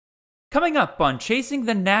Coming up on Chasing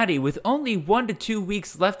the Natty, with only 1 to 2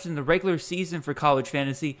 weeks left in the regular season for college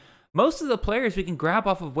fantasy, most of the players we can grab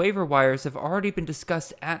off of waiver wires have already been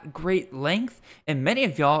discussed at great length, and many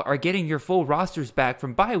of y'all are getting your full rosters back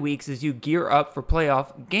from bye weeks as you gear up for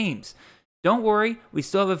playoff games. Don't worry, we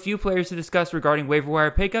still have a few players to discuss regarding waiver wire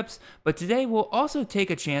pickups, but today we'll also take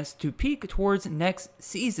a chance to peek towards next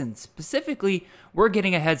season. Specifically, we're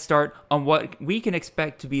getting a head start on what we can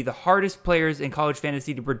expect to be the hardest players in college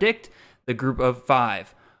fantasy to predict, the group of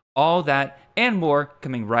 5. All that and more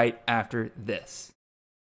coming right after this.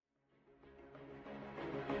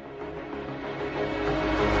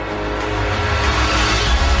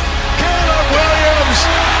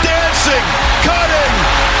 Dancing, cutting,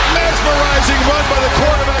 mesmerizing run by the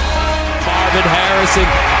quarterback. Marvin Harrison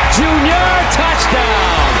Jr.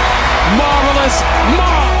 touchdown. Marvelous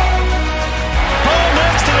Ball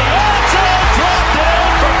next to the end zone, dropped down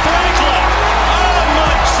for Franklin. Oh,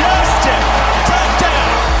 majestic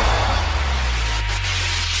touchdown.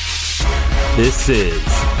 This is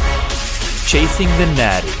Chasing the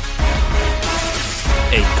Natty,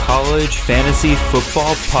 a college fantasy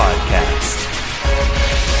football podcast.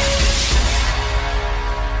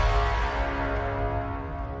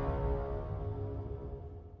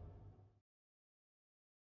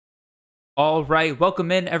 All right,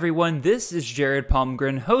 welcome in, everyone. This is Jared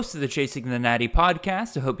Palmgren, host of the Chasing the Natty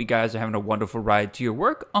podcast. I hope you guys are having a wonderful ride to your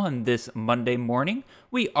work on this Monday morning.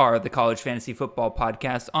 We are the College Fantasy Football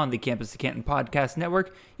Podcast on the Campus to Canton Podcast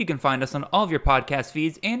Network. You can find us on all of your podcast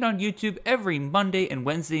feeds and on YouTube every Monday and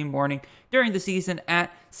Wednesday morning during the season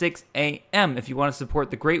at 6 a.m. If you want to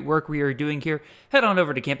support the great work we are doing here, head on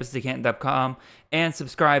over to campustocanton.com and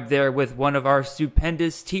subscribe there with one of our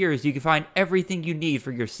stupendous tiers. You can find everything you need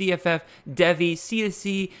for your CFF, Devi,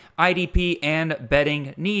 C2C, IDP, and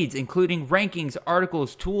betting needs, including rankings,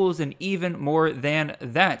 articles, tools, and even more than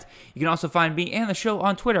that. You can also find me and the show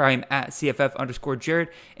on Twitter. I am at CFF_Jared,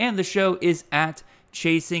 and the show is at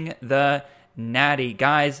Chasing the Natty.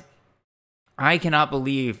 Guys, I cannot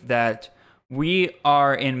believe that we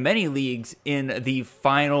are in many leagues in the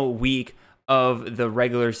final week of the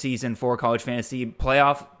regular season for college fantasy.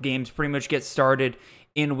 Playoff games pretty much get started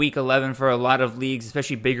in week 11 for a lot of leagues,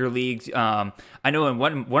 especially bigger leagues. I know in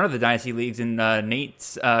one of the Dynasty leagues, in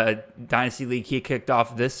Nate's Dynasty league he kicked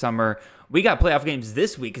off this summer, we got playoff games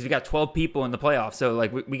this week because we got 12 people in the playoffs. So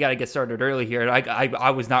like we got to get started early here.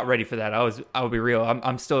 I was not ready for that. I'll be real.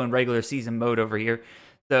 I'm still in regular season mode over here.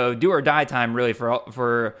 So do or die time really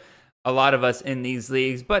for a lot of us in these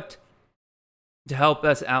leagues. But to help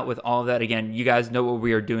us out with all of that, again, you guys know what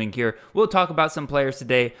we are doing here. We'll talk about some players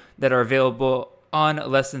today that are available on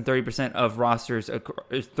less than 30% of rosters.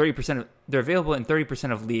 30%. They're available in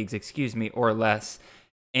 30% of leagues, or less.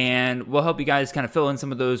 And we'll help you guys kind of fill in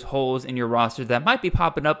some of those holes in your roster that might be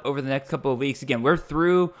popping up over the next couple of weeks. Again, we're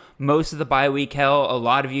through most of the bye week hell. A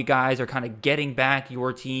lot of you guys are kind of getting back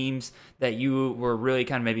your teams that you were really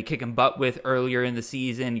kind of maybe kicking butt with earlier in the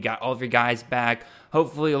season. You got all of your guys back.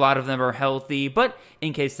 Hopefully a lot of them are healthy, but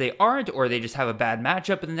in case they aren't, or they just have a bad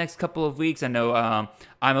matchup in the next couple of weeks, I know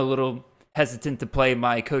I'm a little hesitant to play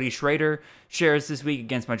my Cody Schrader shares this week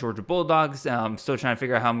against my Georgia Bulldogs. Still trying to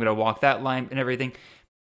figure out how I'm going to walk that line and everything.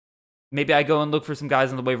 Maybe I go and look for some guys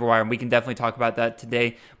on the waiver wire, and we can definitely talk about that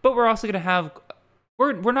today. But we're also going to have,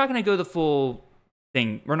 we're not going to go the full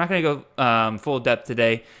thing. We're not going to go full depth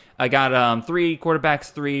today. I got 3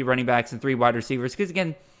 quarterbacks, 3 running backs, and 3 wide receivers. Because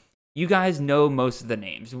again, you guys know most of the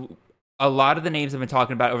names. A lot of the names I've been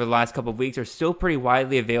talking about over the last couple of weeks are still pretty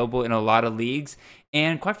widely available in a lot of leagues.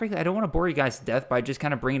 And quite frankly, I don't want to bore you guys to death by just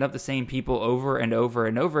kind of bringing up the same people over and over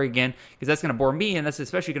and over again, because that's going to bore me, and that's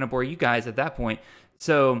especially going to bore you guys at that point.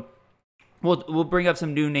 So We'll bring up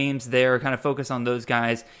some new names there, kind of focus on those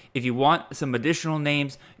guys. If you want some additional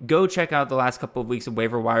names, go check out the last couple of weeks of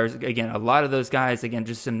waiver wires. Again, a lot of those guys, again,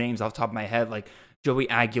 just some names off the top of my head, like Joey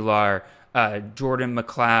Aguilar, Jordan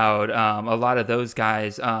McLeod, a lot of those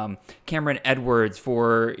guys. Cameron Edwards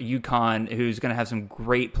for UConn, who's going to have some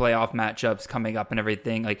great playoff matchups coming up and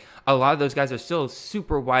everything. Like, a lot of those guys are still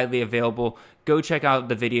super widely available. Go check out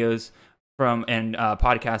the videos and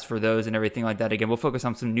podcasts for those and everything like that. Again, we'll focus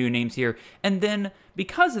on some new names here. And then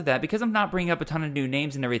because of that, because I'm not bringing up a ton of new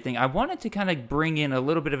names and everything, I wanted to kind of bring in a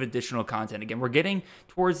little bit of additional content. Again, we're getting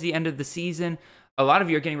towards the end of the season. A lot of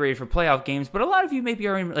you are getting ready for playoff games, but a lot of you maybe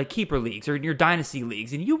are in like keeper leagues or in your dynasty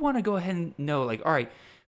leagues, and you want to go ahead and know, like, all right,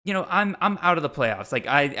 you know, I'm out of the playoffs. Like,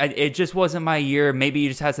 it just wasn't my year. Maybe you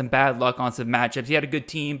just had some bad luck on some matchups. You had a good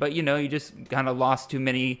team, but you know, you just kind of lost too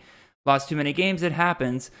many lost too many games. It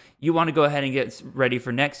happens. You want to go ahead and get ready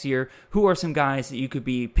for next year. Who are some guys that you could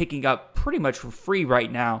be picking up pretty much for free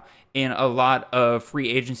right now in a lot of free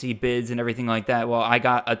agency bids and everything like that? Well, I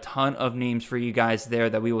got a ton of names for you guys there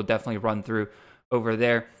that we will definitely run through over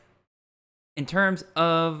there. In terms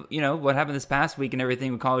of, what happened this past week and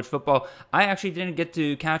everything with college football, I actually didn't get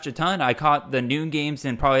to catch a ton. I caught the noon games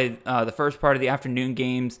and probably the first part of the afternoon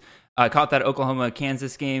games. I caught that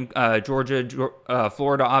Oklahoma-Kansas game. Georgia,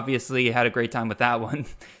 Florida, obviously had a great time with that one,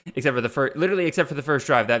 except for the first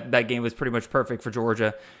drive. That game was pretty much perfect for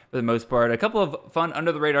Georgia for the most part. A couple of fun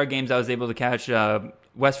under-the-radar games I was able to catch.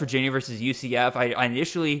 West Virginia versus UCF. I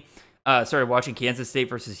initially started watching Kansas State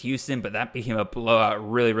versus Houston, but that became a blowout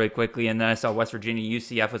really, really quickly. And then I saw West Virginia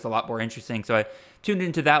UCF was a lot more interesting. So I tuned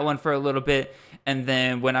into that one for a little bit. And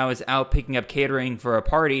then when I was out picking up catering for a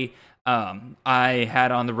party, I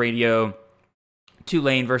had on the radio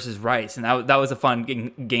Tulane versus Rice. And that was a fun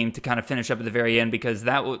game to kind of finish up at the very end, because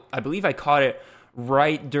I believe I caught it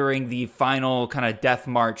right during the final kind of death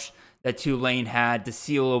march that Tulane had to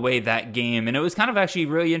seal away that game. And it was kind of actually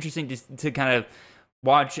really interesting to kind of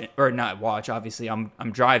watch, or not watch, obviously I'm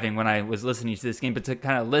driving when I was listening to this game, but to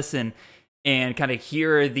kind of listen and kind of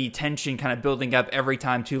hear the tension kind of building up every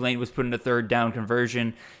time Tulane was put in a third down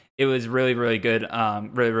conversion. It was really, really good,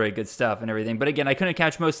 really, really good stuff and everything. But again, I couldn't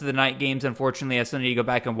catch most of the night games, unfortunately. I still need to go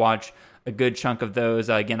back and watch a good chunk of those.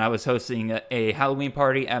 Again, I was hosting a Halloween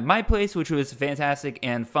party at my place, which was fantastic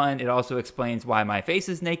and fun. It also explains why my face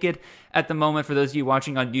is naked at the moment. For those of you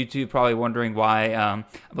watching on YouTube, probably wondering why I'm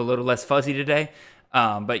a little less fuzzy today.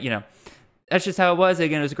 But that's just how it was.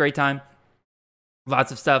 Again, it was a great time.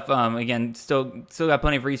 Lots of stuff. Again, still got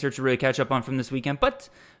plenty of research to really catch up on from this weekend, but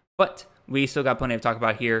we still got plenty to talk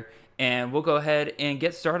about here, and we'll go ahead and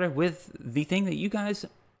get started with the thing that you guys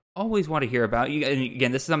always want to hear about. And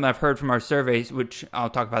again, this is something I've heard from our surveys, which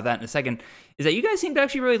I'll talk about that in a second, is that you guys seem to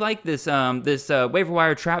actually really like this waiver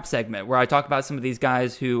wire trap segment, where I talk about some of these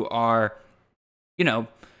guys who are,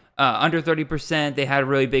 under 30%. They had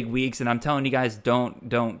really big weeks, and I'm telling you guys, don't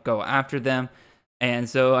go after them. And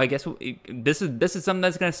so I guess this is something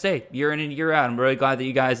that's going to stay year in and year out. I'm really glad that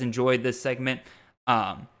you guys enjoyed this segment.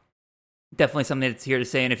 Definitely something that's here to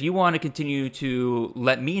stay. And if you want to continue to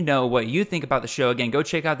let me know what you think about the show, again, go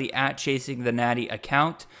check out the @ChasingTheNatty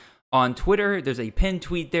account on Twitter. There's a pinned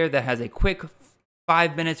tweet there that has a quick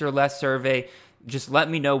 5 minutes or less survey. Just let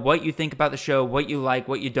me know what you think about the show, what you like,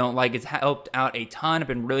 what you don't like. It's helped out a ton. I've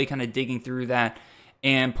been really kind of digging through that.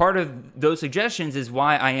 And part of those suggestions is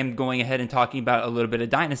why I am going ahead and talking about a little bit of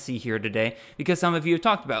Dynasty here today, because some of you have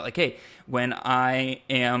talked about, like, hey, when I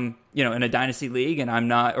am, in a Dynasty league and I'm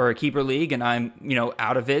not, or a keeper league and I'm,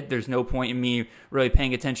 out of it, there's no point in me really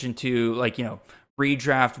paying attention to,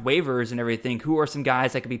 redraft waivers and everything. Who are some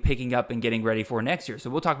guys I could be picking up and getting ready for next year? So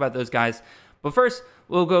we'll talk about those guys. But first,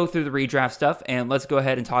 we'll go through the redraft stuff, and let's go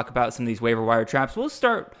ahead and talk about some of these waiver wire traps. We'll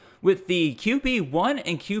start with the QB1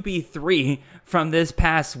 and QB3 from this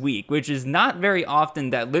past week, which is not very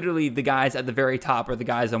often that literally the guys at the very top are the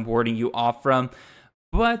guys I'm warding you off from.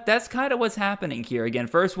 But that's kind of what's happening here. Again,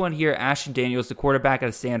 first one here, Ashton Daniels, the quarterback out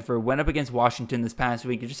of Stanford, went up against Washington this past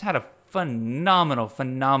week and just had a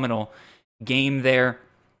phenomenal game there.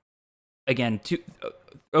 Again,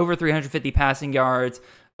 over 350 passing yards,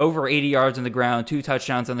 over 80 yards on the ground, 2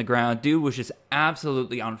 touchdowns on the ground. Dude was just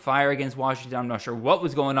absolutely on fire against Washington. I'm not sure what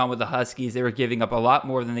was going on with the Huskies. They were giving up a lot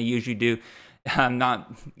more than they usually do. That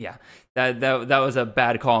was a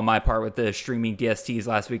bad call on my part with the streaming DSTs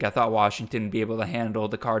last week. I thought Washington would be able to handle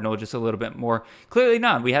the Cardinal just a little bit more. Clearly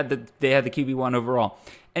not. They had the QB1 overall.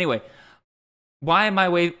 Anyway, why am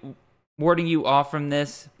I warding you off from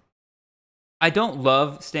this? I don't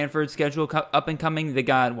love Stanford's schedule up and coming. They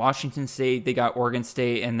got Washington State, they got Oregon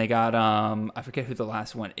State, and they got I forget who the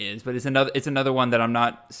last one is, but it's another one that I'm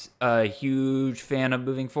not a huge fan of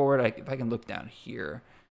moving forward. If I can look down here,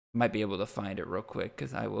 I might be able to find it real quick,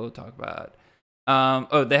 because I will talk about.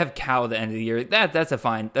 They have Cal at the end of the year. That's a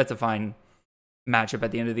fine matchup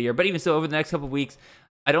at the end of the year. But even so, over the next couple of weeks,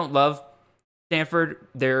 I don't love Stanford.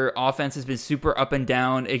 Their offense has been super up and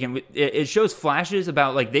down. Again, it shows flashes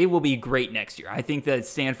about they will be great next year. I think that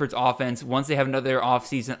Stanford's offense, once they have another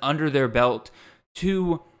offseason under their belt,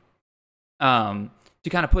 to kind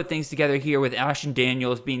of put things together here with Ashton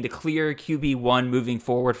Daniels being the clear QB1 moving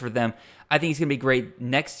forward for them, I think he's going to be great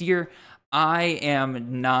next year. I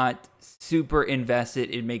am not super invested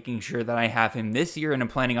in making sure that I have him this year, and I'm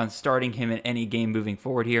planning on starting him in any game moving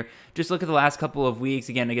forward here. Just look at the last couple of weeks.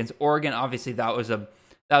 Again, against Oregon, obviously that was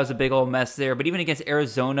a big old mess there. But even against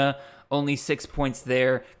Arizona, only 6 points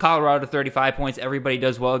there. Colorado, 35 points. Everybody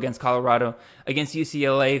does well against Colorado. Against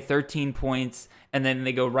UCLA, 13 points. and then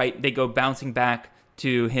they go bouncing back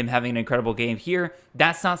to him having an incredible game here.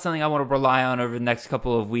 That's not something I want to rely on over the next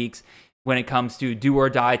couple of weeks when it comes to do or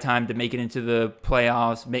die time to make it into the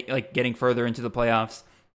playoffs, getting further into the playoffs.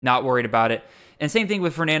 Not worried about it. And same thing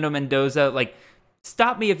with Fernando Mendoza.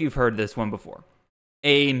 Stop me if you've heard this one before.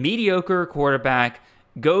 A mediocre quarterback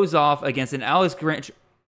goes off against an Alex Grinch.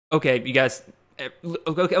 Okay, you guys.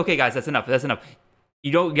 Okay, guys, that's enough.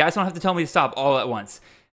 You guys don't have to tell me to stop all at once.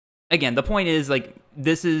 Again, the point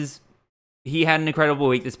is, he had an incredible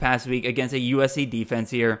week this past week against a USC defense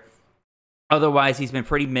here. Otherwise, he's been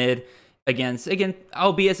pretty mid against, again,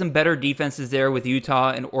 albeit some better defenses there with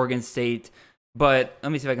Utah and Oregon State. But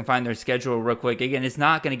let me see if I can find their schedule real quick. Again, it's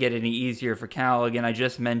not going to get any easier for Cal. Again, I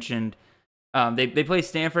just mentioned they play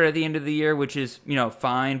Stanford at the end of the year, which is,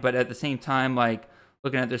 fine. But at the same time,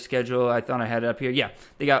 looking at their schedule, I thought I had it up here. Yeah,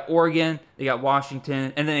 they got Oregon, they got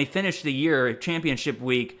Washington, and then they finished the year championship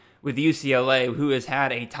week with UCLA, who has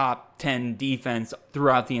had a top 10 defense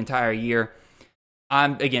throughout the entire year.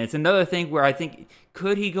 Again, it's another thing where I think,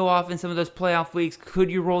 could he go off in some of those playoff weeks? Could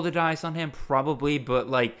you roll the dice on him? Probably,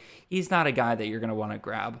 but he's not a guy that you're going to want to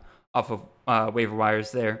grab off of waiver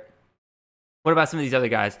wires there. What about some of these other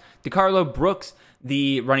guys? DeCarlo Brooks,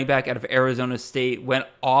 the running back out of Arizona State, went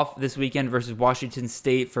off this weekend versus Washington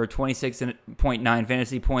State for 26.9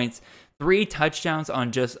 fantasy points, 3 touchdowns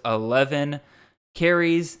on just 11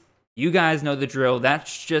 carries. You guys know the drill.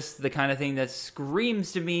 That's just the kind of thing that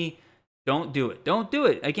screams to me, don't do it. Don't do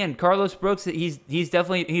it. Again, Carlos Brooks, he's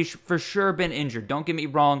for sure been injured. Don't get me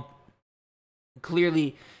wrong.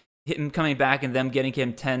 Clearly, him coming back and them getting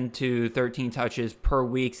him 10 to 13 touches per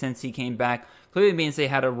week since he came back clearly means they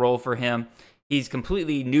had a role for him. He's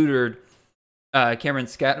completely neutered Cameron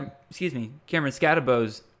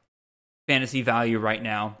Scatabo's fantasy value right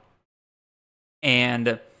now.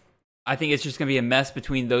 And I think it's just going to be a mess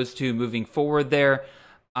between those two moving forward there.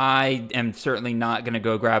 I am certainly not going to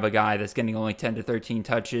go grab a guy that's getting only 10 to 13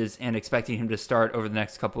 touches and expecting him to start over the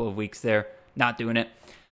next couple of weeks there. Not doing it.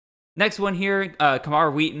 Next one here, Kamar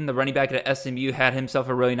Wheaton, the running back at SMU, had himself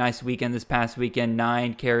a really nice weekend this past weekend.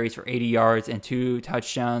 9 carries for 80 yards and 2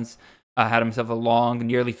 touchdowns. Had himself a long,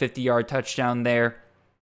 nearly 50-yard touchdown there.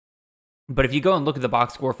 But if you go and look at the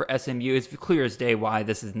box score for SMU, it's clear as day why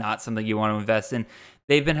this is not something you want to invest in.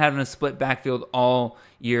 They've been having a split backfield all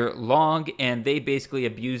year long, and they basically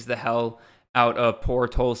abused the hell out of poor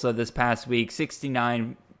Tulsa this past week.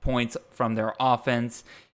 69 points from their offense.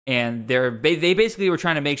 And they basically were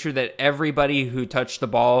trying to make sure that everybody who touched the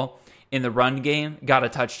ball in the run game got a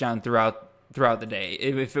touchdown throughout the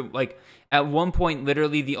day. At one point,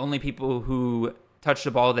 literally the only people who touched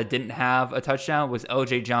the ball that didn't have a touchdown was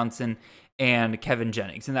LJ Johnson and Kevin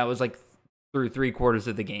Jennings. And that was through 3/4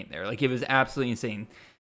 of the game there. It was absolutely insane.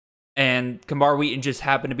 And Kamar Wheaton just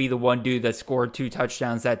happened to be the one dude that scored 2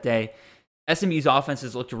 touchdowns that day. SMU's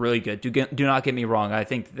offenses looked really good. Do not get me wrong. I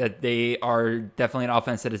think that they are definitely an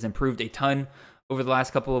offense that has improved a ton over the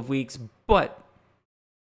last couple of weeks. But,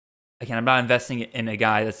 again, I'm not investing in a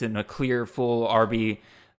guy that's in a clear, full RB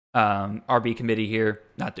committee here.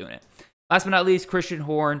 Not doing it. Last but not least, Christian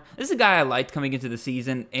Horn. This is a guy I liked coming into the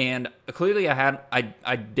season, and clearly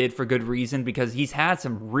I did for good reason, because he's had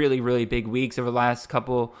some really, really big weeks over the last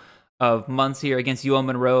couple of months here against UL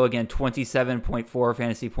Monroe. Again, 27.4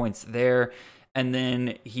 fantasy points there. And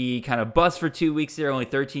then he kind of bust for 2 weeks there, only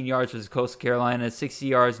 13 yards versus Coastal Carolina, 60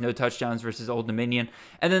 yards, no touchdowns versus Old Dominion.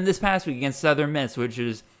 And then this past week against Southern Miss, which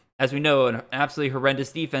is, as we know, an absolutely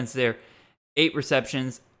horrendous defense there, 8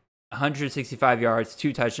 receptions, 165 yards,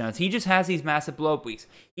 2 touchdowns. He just has these massive blow-up weeks.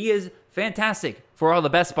 He is fantastic for all the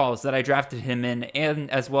best balls that I drafted him in, and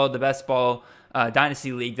as well the best ball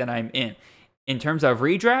Dynasty league that I'm in. In terms of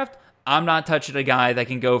redraft, I'm not touching a guy that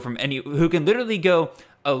can go who can literally go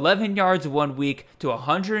 11 yards one week to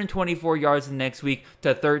 124 yards the next week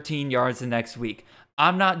to 13 yards the next week.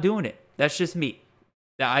 I'm not doing it. That's just me.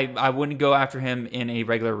 I wouldn't go after him in a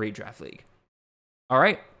regular redraft league. All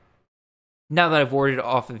right. Now that I've warded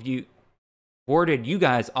you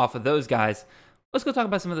guys off of those guys, let's go talk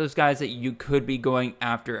about some of those guys that you could be going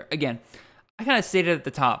after. Again, I kind of stated at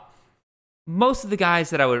the top, most of the guys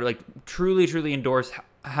that I would truly endorse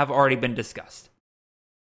have already been discussed.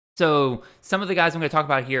 So some of the guys I'm going to talk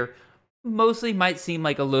about here mostly might seem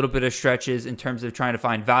like a little bit of stretches in terms of trying to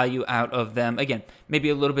find value out of them. Again, maybe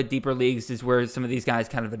a little bit deeper leagues is where some of these guys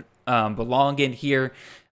kind of belong in here.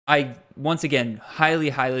 I, once again,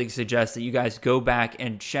 highly suggest that you guys go back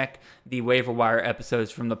and check the waiver wire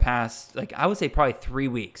episodes from the past, I would say probably 3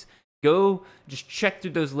 weeks. Go just check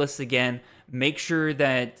through those lists again. make sure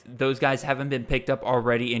that those guys haven't been picked up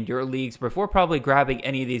already in your leagues before probably grabbing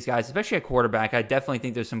any of these guys, especially at quarterback. I definitely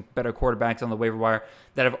think there's some better quarterbacks on the waiver wire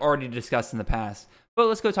that I've already discussed in the past. But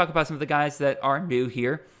let's go talk about some of the guys that are new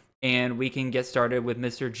here, and we can get started with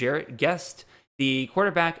Mr. Jarrett Guest, the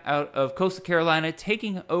quarterback out of Coastal Carolina,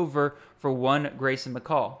 taking over for one Grayson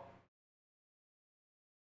McCall.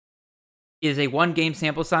 It is a 1-game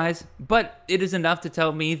sample size, but it is enough to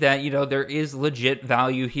tell me that, there is legit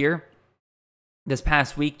value here. This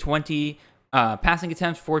past week, 20 passing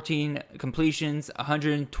attempts, 14 completions,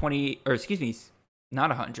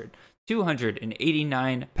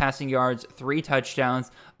 289 passing yards, 3 touchdowns,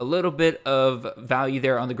 a little bit of value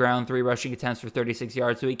there on the ground, 3 rushing attempts for 36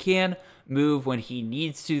 yards. So he can move when he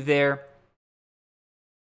needs to there.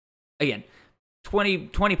 Again, 20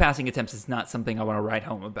 passing attempts is not something I want to write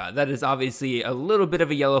home about. That is obviously a little bit of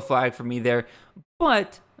a yellow flag for me there.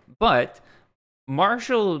 But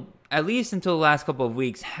Marshall, at least until the last couple of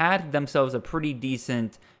weeks, had themselves a pretty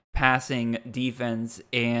decent passing defense,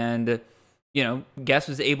 and Guest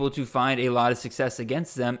was able to find a lot of success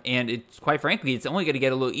against them, and it's quite frankly, it's only going to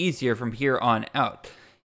get a little easier from here on out.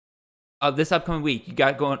 This upcoming week, you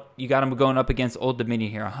got them going up against Old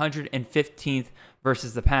Dominion here, 115th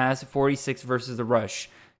versus the pass, 46th versus the rush.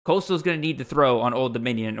 Coastal's going to need to throw on Old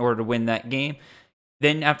Dominion in order to win that game.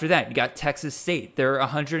 Then after that, you got Texas State. They're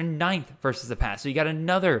 109th versus the pass. So you got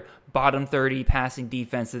another bottom 30 passing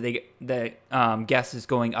defense that Guest is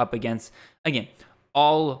going up against. Again,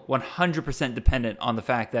 all 100% dependent on the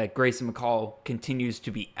fact that Grayson McCall continues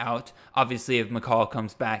to be out. Obviously, if McCall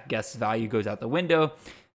comes back, Guest's value goes out the window.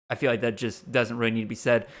 I feel like that just doesn't really need to be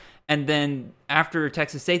said. And then after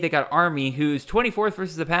Texas State, they got Army, who's 24th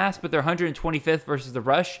versus the pass, but they're 125th versus the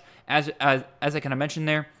rush. As I kind of mentioned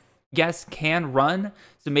there, Guest can run,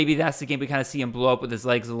 so maybe that's the game we kind of see him blow up with his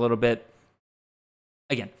legs a little bit.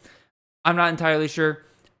 Again, I'm not entirely sure.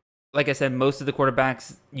 Like I said, most of the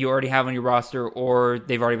quarterbacks you already have on your roster or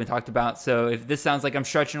they've already been talked about. So if this sounds like I'm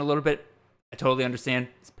stretching a little bit, I totally understand.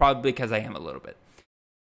 It's probably because I am a little bit.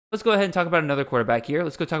 Let's go ahead and talk about another quarterback here.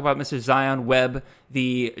 Let's go talk about Mr. Zion Webb,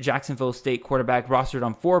 the Jacksonville State quarterback, rostered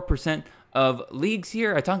on 4% of leagues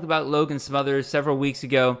here. I talked about Logan Smothers several weeks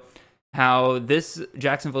ago, how this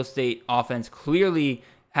Jacksonville State offense clearly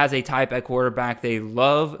has a type at quarterback. They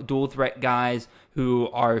love dual threat guys who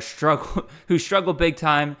struggle big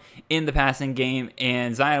time in the passing game,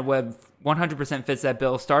 and Zion Webb 100% fits that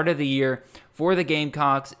bill. Start of the year for the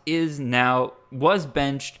Gamecocks, was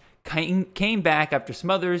benched, came back after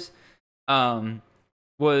Smothers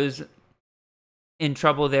was in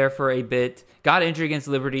trouble there for a bit, got injured against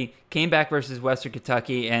Liberty, came back versus Western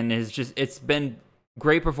Kentucky, and it's been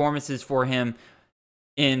great performances for him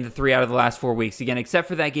in the 3 out of the last 4 weeks. Again, except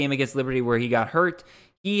for that game against Liberty where he got hurt,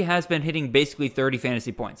 he has been hitting basically 30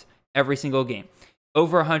 fantasy points every single game.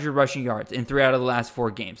 Over 100 rushing yards in 3 out of the last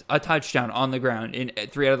 4 games. A touchdown on the ground in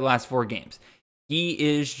 3 out of the last 4 games.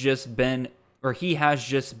 He has just been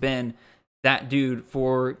that dude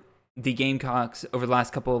for the Gamecocks over the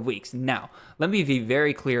last couple of weeks. Now, let me be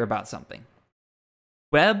very clear about something.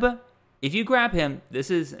 Webb, if you grab him,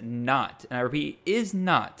 this is not, and I repeat, is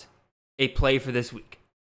not a play for this week.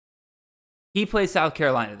 He plays South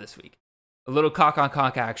Carolina this week. A little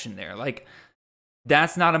cock-on-cock action there.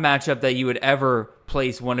 That's not a matchup that you would ever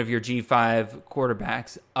place one of your G5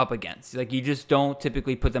 quarterbacks up against. You just don't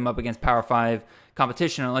typically put them up against Power 5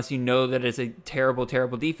 competition unless you know that it's a terrible,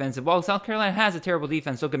 terrible defense. And while South Carolina has a terrible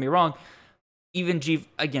defense, don't get me wrong, even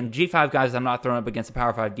G5 guys, I'm not throwing up against a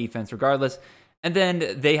Power 5 defense regardless. And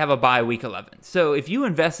then they have a bye week 11. So if you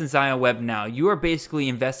invest in Zion Webb now, you are basically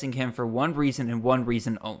investing him for one reason and one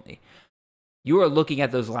reason only. You are looking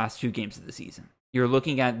at those last 2 games of the season. You're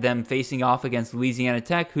looking at them facing off against Louisiana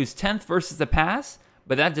Tech, who's 10th versus the pass,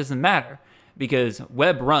 but that doesn't matter because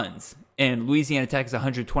Webb runs, and Louisiana Tech is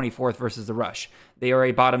 124th versus the rush. They are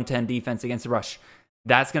a bottom 10 defense against the rush.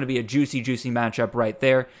 That's going to be a juicy, juicy matchup right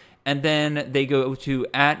there. And then they go to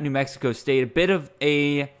at New Mexico State, a bit of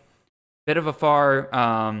a far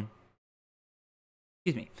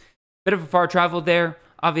travel there.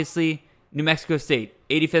 Obviously, New Mexico State,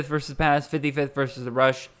 85th versus pass, 55th versus the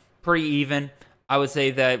rush, pretty even. I would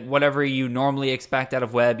say that whatever you normally expect out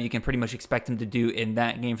of Webb, you can pretty much expect him to do in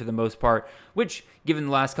that game for the most part, which, given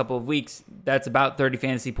the last couple of weeks, that's about 30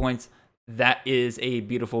 fantasy points. That is a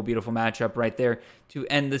beautiful, beautiful matchup right there to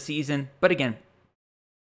end the season. But again,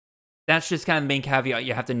 that's just kind of the main caveat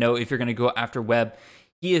you have to know if you're going to go after Webb.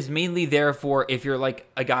 He is mainly there for if you're like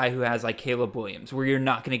a guy who has like Caleb Williams, where you're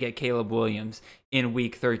not going to get Caleb Williams in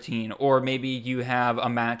week 13, or maybe you have a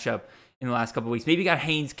matchup in the last couple of weeks. Maybe you got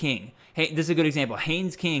Haynes King. Hey, this is a good example.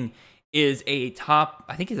 Haynes King is I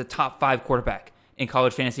think he's a top 5 quarterback in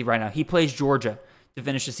college fantasy right now. He plays Georgia to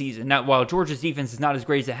finish the season. Now, while Georgia's defense is not as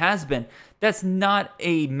great as it has been, that's not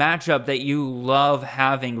a matchup that you love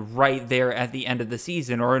having right there at the end of the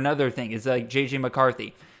season. Or another thing is like J.J.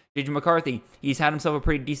 McCarthy. J.J. McCarthy, he's had himself a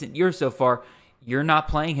pretty decent year so far. You're not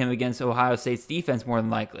playing him against Ohio State's defense more than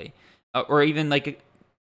likely. Or even like,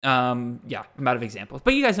 I'm out of examples.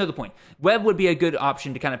 But you guys know the point. Webb would be a good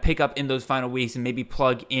option to kind of pick up in those final weeks and maybe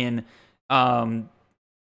plug in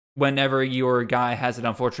whenever your guy has an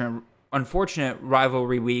unfortunate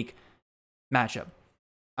rivalry week matchup.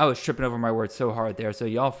 I was tripping over my words so hard there, so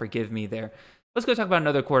y'all forgive me there. Let's go talk about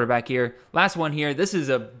another quarterback here. Last one here. This is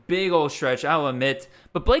a big old stretch, I'll admit.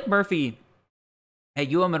 But Blake Murphy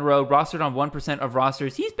at UL Monroe, rostered on 1% of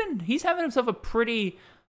rosters. He's having himself a pretty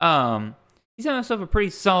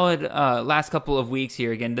solid last couple of weeks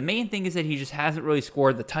here. Again, the main thing is that he just hasn't really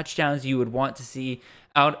scored the touchdowns you would want to see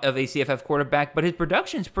out of a CFF quarterback, but his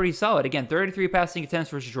production is pretty solid. Again, 33 passing attempts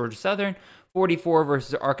versus Georgia Southern, 44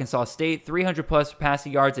 versus Arkansas State, 300 plus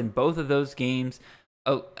passing yards in both of those games.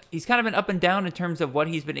 He's kind of been up and down in terms of what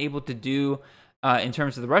he's been able to do in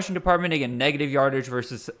terms of the rushing department. Again, negative yardage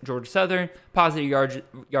versus Georgia Southern, positive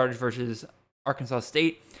yardage versus Arkansas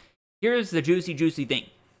State. Here's the juicy thing.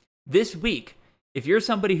 This week, if you're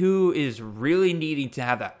somebody who is really needing to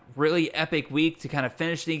have that really epic week to kind of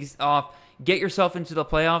finish things off, get yourself into the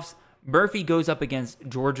playoffs, Murphy goes up against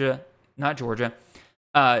Southern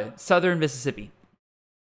Mississippi,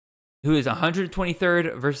 who is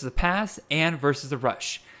 123rd versus the pass and versus the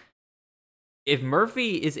rush. If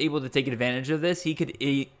Murphy is able to take advantage of this, he could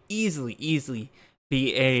easily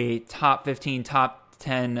be a top 15, top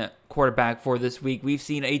 10 quarterback for this week. We've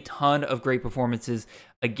seen a ton of great performances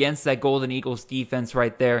against that Golden Eagles defense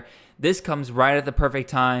right there. This comes right at the perfect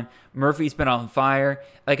time. Murphy's been on fire.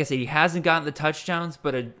 Like I said, he hasn't gotten the touchdowns,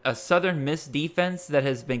 but a Southern Miss defense that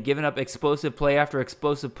has been giving up explosive play after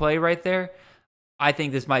explosive play right there, I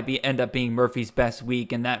think this might end up being Murphy's best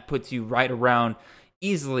week, and that puts you right around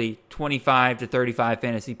easily 25 to 35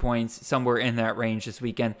 fantasy points, somewhere in that range this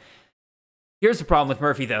weekend. Here's the problem with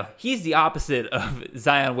Murphy, though. He's the opposite of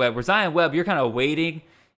Zion Webb, where Zion Webb, you're kind of waiting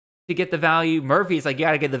to get the value. Murphy's like, you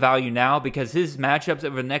got to get the value now because his matchups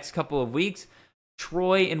over the next couple of weeks,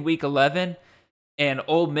 Troy in week 11 and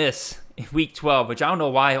Ole Miss in week 12, which I don't know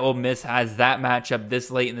why Ole Miss has that matchup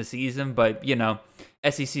this late in the season, but,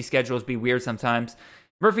 SEC schedules be weird sometimes.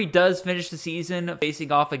 Murphy does finish the season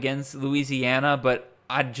facing off against Louisiana, but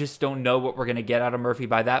I just don't know what we're going to get out of Murphy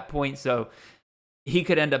by that point, so he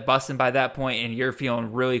could end up busting by that point, and you're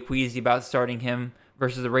feeling really queasy about starting him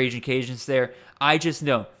versus the Raging Cajuns there. I just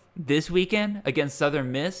know this weekend against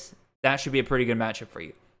Southern Miss, that should be a pretty good matchup for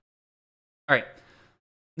you. All right,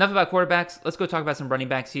 enough about quarterbacks. Let's go talk about some running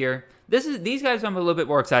backs here. These guys I'm a little bit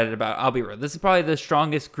more excited about. I'll be real. This is probably the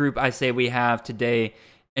strongest group I say we have today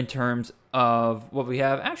in terms of what we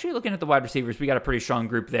have. Actually, looking at the wide receivers, we got a pretty strong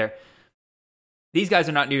group there. These guys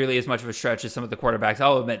are not nearly as much of a stretch as some of the quarterbacks.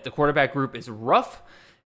 I'll admit, the quarterback group is rough.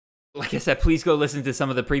 Like I said, please go listen to some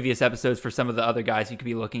of the previous episodes for some of the other guys you could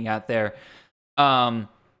be looking at there.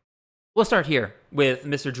 We'll start here with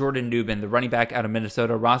Mr. Jordan Newman, the running back out of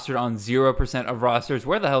Minnesota, rostered on 0% of rosters.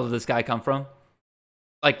 Where the hell did this guy come from?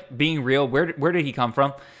 Like, being real, where did he come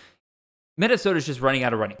from? Minnesota's just running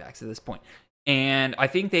out of running backs at this point. And I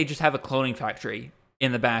think they just have a cloning factory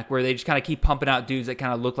in the back where they just kind of keep pumping out dudes that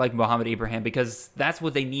kind of look like Muhammad Ibrahim because that's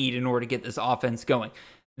what they need in order to get this offense going.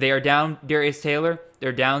 They are down Darius Taylor.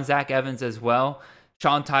 They're down Zach Evans as well.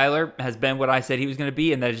 Sean Tyler has been what I said he was going to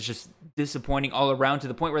be, and that is just disappointing all around to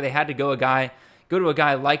the point where they had to go to a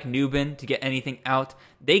guy like Newman to get anything out.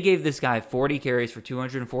 They gave this guy 40 carries for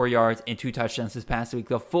 204 yards and 2 touchdowns this past week.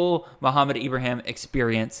 The full Muhammad Ibrahim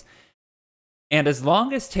experience. And as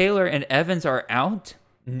long as Taylor and Evans are out,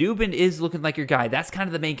 Newman is looking like your guy. That's kind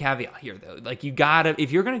of the main caveat here, though. Like, you gotta,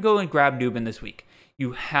 if you're going to go and grab Newman this week,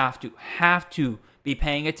 you have to be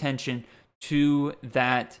paying attention to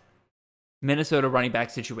that Minnesota running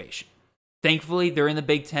back situation. Thankfully, they're in the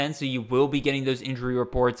Big Ten, so you will be getting those injury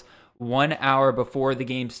reports 1 hour before the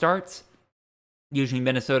game starts. Usually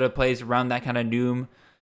Minnesota plays around that kind of noon.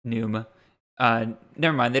 Never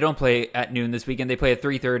mind, they don't play at noon this weekend. They play at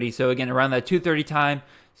 3:30. So again, around that 2:30 time,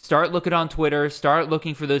 start looking on Twitter. Start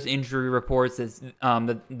looking for those injury reports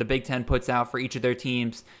that the Big Ten puts out for each of their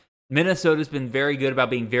teams. Minnesota's been very good about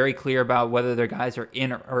being very clear about whether their guys are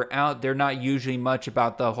in or out. They're not usually much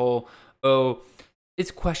about the whole,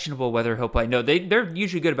 it's questionable whether he'll play. No, they're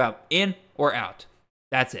usually good about in or out.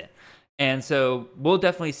 That's it. And so we'll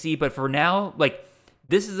definitely see. But for now, like,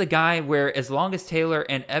 this is a guy where as long as Taylor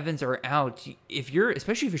and Evans are out,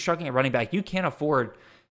 especially if you're struggling at running back, you can't afford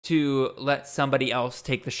to let somebody else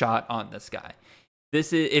take the shot on this guy.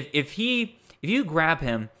 This is if you grab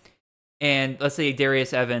him and let's say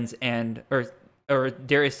Darius Evans or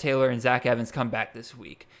Darius Taylor and Zach Evans come back this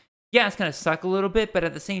week. Yeah, it's going to suck a little bit, but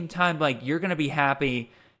at the same time, like, you're going to be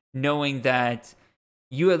happy knowing that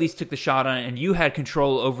you at least took the shot on it and you had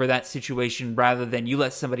control over that situation rather than you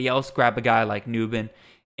let somebody else grab a guy like Nubin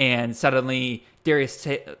and suddenly Darius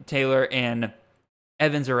Taylor and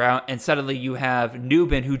Evans are out and suddenly you have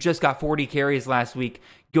Nubin, who just got 40 carries last week,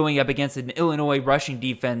 going up against an Illinois rushing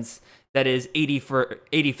defense that is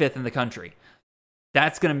 85th in the country.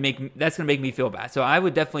 That's gonna make me feel bad. So I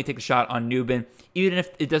would definitely take a shot on Nubin, even if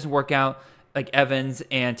it doesn't work out. Like Evans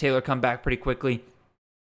and Taylor come back pretty quickly,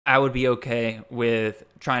 I would be okay with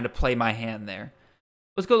trying to play my hand there.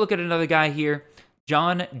 Let's go look at another guy here,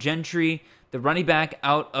 John Gentry, the running back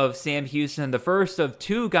out of Sam Houston, the first of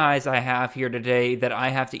two guys I have here today that I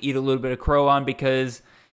have to eat a little bit of crow on because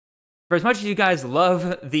for as much as you guys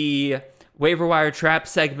love the waiver wire trap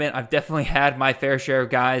segment, I've definitely had my fair share of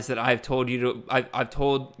guys that I've told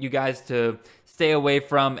you guys to stay away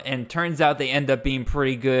from, and turns out they end up being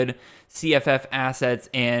pretty good CFF assets,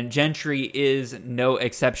 and Gentry is no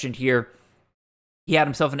exception here. He had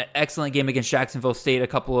himself an excellent game against Jacksonville State a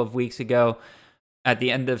couple of weeks ago at the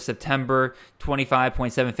end of September,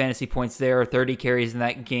 25.7 fantasy points there, 30 carries in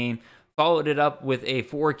that game. Followed it up with a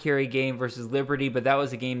 4-carry game versus Liberty, but that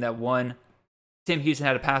was a game that won. Sam Houston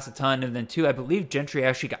had to pass a ton, and then 2, I believe Gentry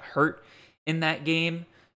actually got hurt in that game,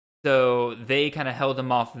 so they kind of held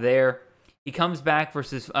him off there. He comes back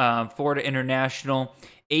versus Florida International,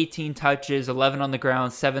 18 touches, 11 on the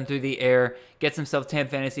ground, 7 through the air, gets himself 10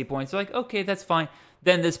 fantasy points. So like, okay, that's fine.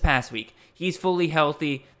 Then this past week, he's fully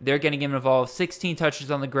healthy. They're getting him involved. 16 touches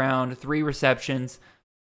on the ground, 3 receptions,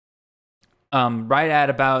 right at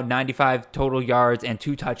about 95 total yards and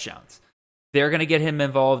 2 touchdowns. They're going to get him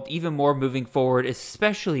involved even more moving forward,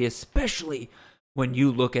 especially when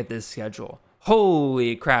you look at this schedule.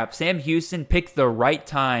 Holy crap, Sam Houston picked the right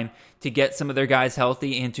time to get some of their guys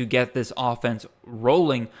healthy and to get this offense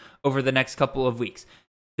rolling over the next couple of weeks.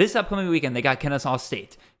 This upcoming weekend, they got Kennesaw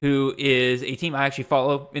State, who is a team I actually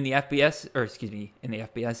follow in the in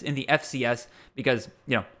the FCS, because,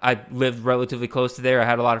 you know, I lived relatively close to there. I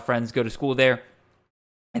had a lot of friends go to school there,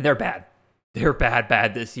 and they're bad. They're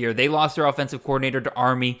bad this year. They lost their offensive coordinator to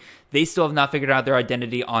Army. They still have not figured out their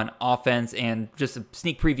identity on offense. And just a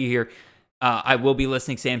sneak preview here, I will be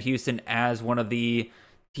listing Sam Houston as one of the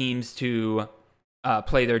teams to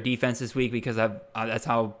play their defense this week, because that's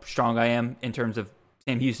how strong I am in terms of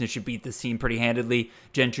Sam Houston should beat this team pretty handedly.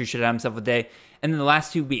 Gentry should have himself a day. And then the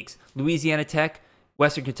last 2 weeks, Louisiana Tech,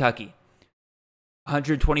 Western Kentucky,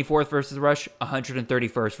 124th versus the rush,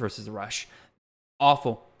 131st versus the rush.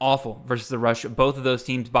 Awful versus the rush. Both of those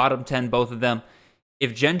teams, bottom 10, both of them.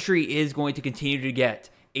 If Gentry is going to continue to get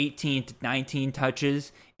 18 to 19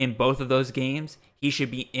 touches in both of those games, he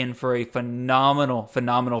should be in for a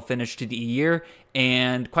phenomenal finish to the year.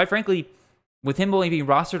 And quite frankly, with him only being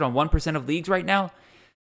rostered on 1% of leagues right now,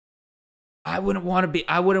 I wouldn't want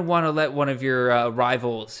to let one of your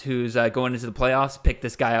rivals who's going into the playoffs pick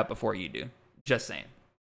this guy up before you do. Just saying.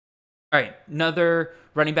 All right, another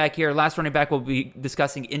running back here. Last running back we'll be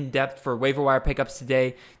discussing in depth for waiver wire pickups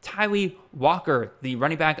today. Tyree Walker, the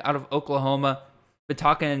running back out of Oklahoma. Been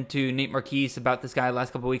talking to Nate Marquise about this guy the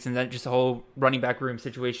last couple of weeks, and then just the whole running back room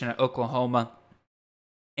situation at Oklahoma.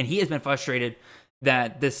 And he has been frustrated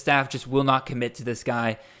that this staff just will not commit to this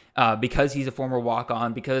guy because he's a former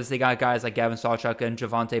walk-on, because they got guys like Gavin Sawchuk and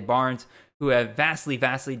Javonte Barnes who have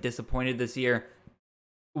vastly disappointed this year.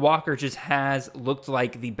 Walker just has looked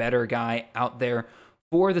like the better guy out there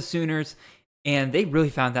for the Sooners, and they really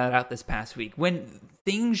found that out this past week when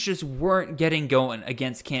things just weren't getting going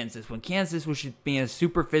against Kansas. When Kansas was just being a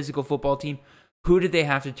super physical football team, who did they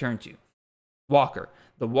have to turn to? Walker,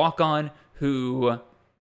 the walk-on who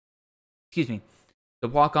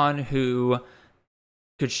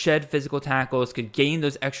could shed physical tackles, could gain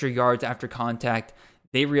those extra yards after contact.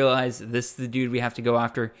 They realize this is the dude we have to go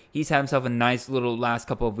after. He's had himself a nice little last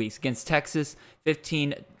couple of weeks. Against Texas,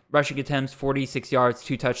 15 rushing attempts, 46 yards,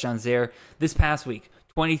 2 touchdowns there. This past week,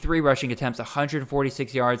 23 rushing attempts,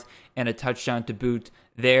 146 yards, and a touchdown to boot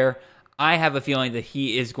there. I have a feeling that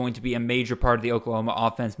he is going to be a major part of the Oklahoma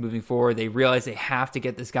offense moving forward. They realize they have to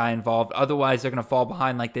get this guy involved. Otherwise, they're going to fall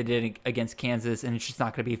behind like they did against Kansas, and it's just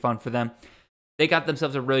not going to be fun for them. They got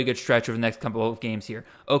themselves a really good stretch over the next couple of games here.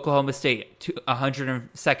 Oklahoma State,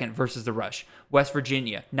 102nd versus the rush. West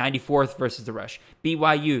Virginia, 94th versus the rush.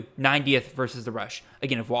 BYU, 90th versus the rush.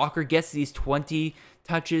 Again, if Walker gets these 20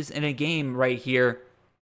 touches in a game right here,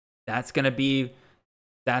 that's going to be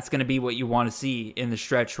That's going to be what you want to see in the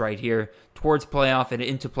stretch right here towards playoff and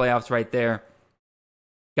into playoffs right there.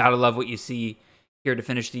 Gotta love what you see here to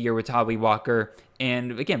finish the year with Tolly Walker.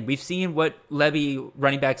 And again, we've seen what Levy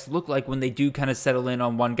running backs look like when they do kind of settle in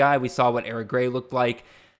on one guy. We saw what Eric Gray looked like.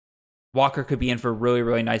 Walker could be in for a really,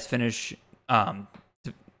 really nice finish to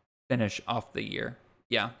finish off the year.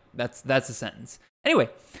 Yeah, that's a sentence. Anyway,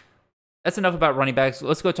 that's enough about running backs.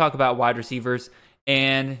 Let's go talk about wide receivers.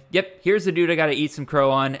 And yep, here's the dude I got to eat some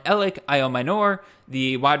crow on. Alec Iominor,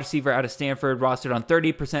 the wide receiver out of Stanford, rostered on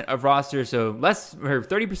 30% of rosters, so less or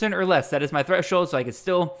 30% or less. That is my threshold, so I can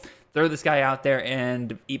still throw this guy out there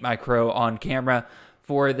and eat my crow on camera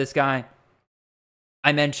for this guy.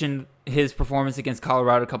 I mentioned his performance against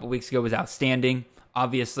Colorado a couple weeks ago was outstanding,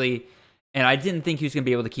 obviously, and I didn't think he was going to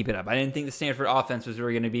be able to keep it up. I didn't think the Stanford offense was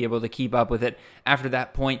really going to be able to keep up with it after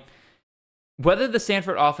that point. Whether the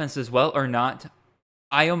Stanford offense does well or not,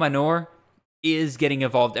 Iominor is getting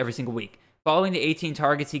involved every single week. Following the 18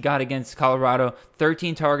 targets he got against Colorado,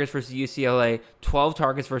 13 targets versus UCLA, 12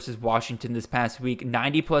 targets versus Washington this past week,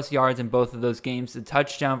 90-plus yards in both of those games, a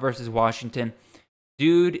touchdown versus Washington.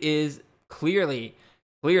 Dude is clearly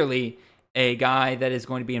a guy that is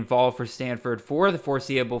going to be involved for Stanford for the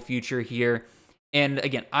foreseeable future here. And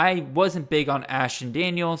again, I wasn't big on Ashton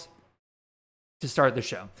Daniels to start the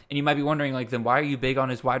show. And you might be wondering, like, then why are you big on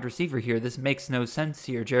his wide receiver here? This makes no sense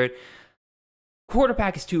here, Jared.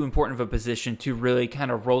 Quarterback is too important of a position to really kind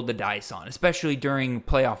of roll the dice on, especially during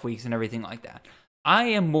playoff weeks and everything like that. I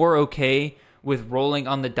am more okay with rolling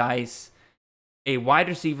on the dice a wide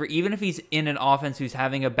receiver, even if he's in an offense who's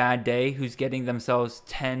having a bad day, who's getting themselves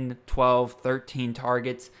 10, 12, 13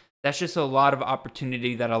 targets. That's just a lot of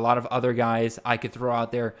opportunity that a lot of other guys I could throw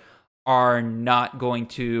out there are not going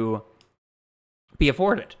to be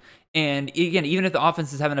afforded. And again, even if the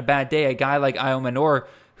offense is having a bad day, a guy like Iominor,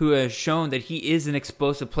 who has shown that he is an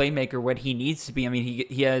explosive playmaker when he needs to be. I mean,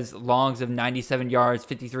 he has longs of 97 yards,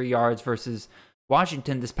 53 yards versus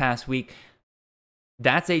Washington this past week.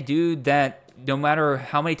 That's a dude that no matter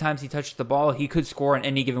how many times he touches the ball, he could score on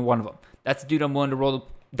any given one of them. That's a dude I'm willing to roll the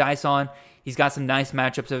dice on. He's got some nice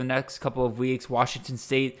matchups over the next couple of weeks. Washington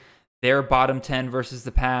State, they're bottom 10 versus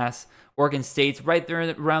the pass. Oregon State's right there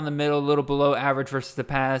around the middle, a little below average versus the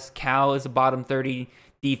pass. Cal is a bottom 30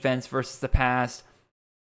 defense versus the pass.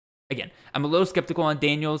 Again, I'm a little skeptical on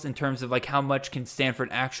Daniels in terms of like how much can Stanford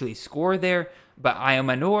actually score there. But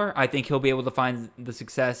Iominor, I think he'll be able to find the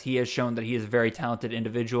success. He has shown that he is a very talented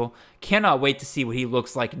individual. Cannot wait to see what he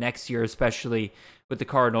looks like next year, especially with the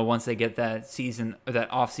Cardinal once they get that season or that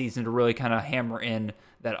off season to really kind of hammer in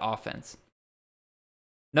that offense.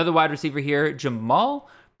 Another wide receiver here, Jamal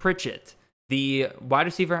Pritchett, the wide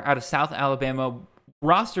receiver out of South Alabama,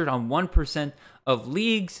 rostered on 1% of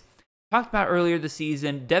leagues. Talked about earlier this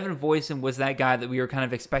season, Devin Voisin was that guy that we were kind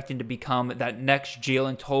of expecting to become that next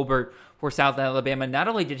Jalen Tolbert for South Alabama. Not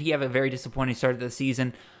only did he have a very disappointing start to the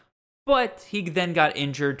season, but he then got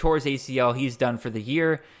injured, tore his ACL. He's done for the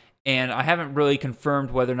year, and I haven't really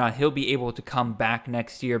confirmed whether or not he'll be able to come back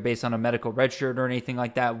next year based on a medical redshirt or anything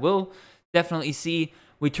like that. We'll definitely see.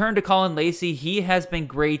 We turn to Colin Lacey. He has been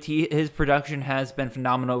great. His production has been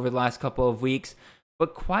phenomenal over the last couple of weeks.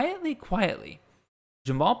 But quietly,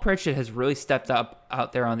 Jamal Pritchett has really stepped up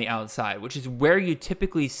out there on the outside, which is where you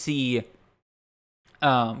typically see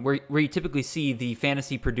where you typically see the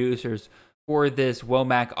fantasy producers for this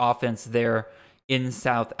Womack offense there in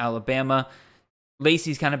South Alabama.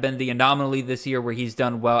 Lacey's kind of been the anomaly this year where he's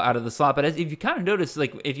done well out of the slot. But as if you kind of notice,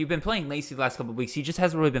 like if you've been playing Lacey the last couple of weeks, he just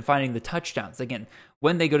hasn't really been finding the touchdowns. Again,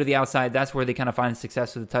 when they go to the outside, that's where they kind of find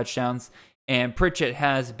success with the touchdowns. And Pritchett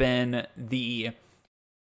has been the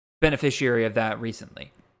beneficiary of that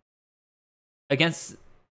recently. Against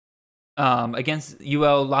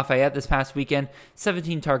UL Lafayette this past weekend,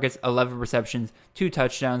 17 targets, 11 receptions, 2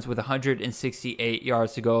 touchdowns with 168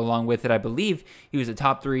 yards to go along with it. I believe he was a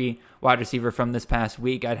top 3 wide receiver from this past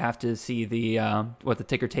week. I'd have to see the what the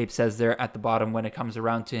ticker tape says there at the bottom when it comes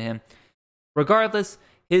around to him. Regardless,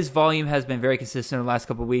 his volume has been very consistent in the last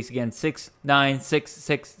couple of weeks. Again, 6, 9, 6,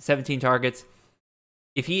 6, 17 targets.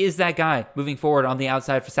 If he is that guy moving forward on the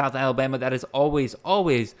outside for South Alabama, that has always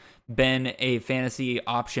been a fantasy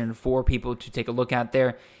option for people to take a look at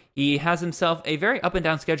there. He has himself a very up and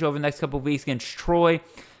down schedule over the next couple of weeks against Troy.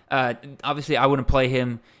 Obviously, I wouldn't play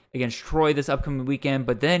him against Troy this upcoming weekend,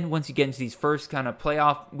 but then once you get into these first kind of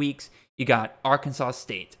playoff weeks, you got Arkansas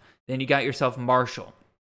State. Then you got yourself Marshall.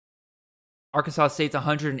 Arkansas State's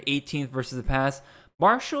 118th versus the pass.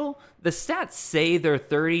 Marshall, the stats say they're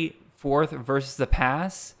 34th versus the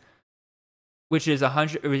pass, which is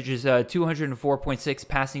 204.6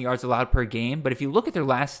 passing yards allowed per game. But if you look at their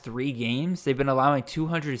last 3 games, they've been allowing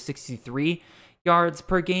 263 yards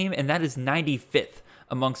per game, and that is 95th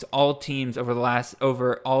amongst all teams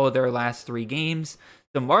over all of their last 3 games.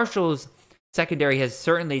 So Marshall's secondary has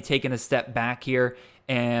certainly taken a step back here,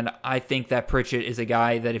 and I think that Pritchett is a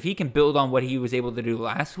guy that if he can build on what he was able to do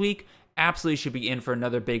last week, absolutely should be in for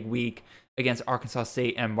another big week against Arkansas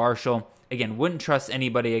State and Marshall. Again, wouldn't trust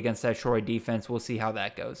anybody against that Troy defense. We'll see how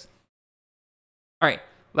that goes. All right,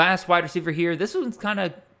 last wide receiver here. This one's I'm kind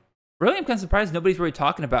of surprised nobody's really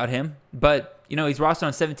talking about him, but he's rostered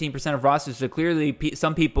on 17% of rosters, so clearly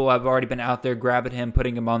some people have already been out there grabbing him,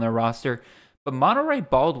 putting him on their roster. But Monterey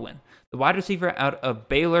Baldwin, the wide receiver out of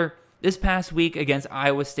Baylor, this past week against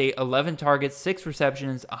Iowa State, 11 targets, 6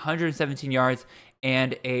 receptions, 117 yards,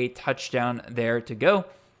 and a touchdown there to go.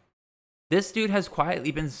 This dude has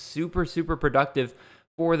quietly been super, super productive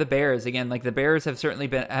for the Bears. Again, the Bears have certainly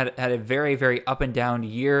been had a very, very up and down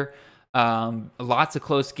year. Lots of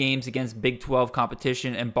close games against Big 12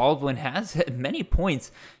 competition, and Baldwin has at many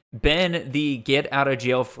points been the get out of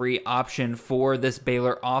jail free option for this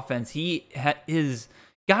Baylor offense. He is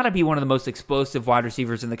got to be one of the most explosive wide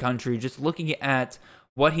receivers in the country. Just looking at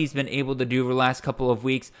what he's been able to do over the last couple of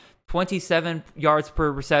weeks, 27 yards per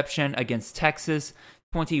reception against Texas,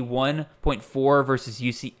 21.4 versus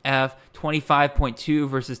UCF, 25.2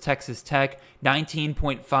 versus Texas Tech,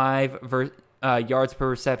 19.5 yards per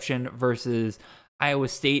reception versus Iowa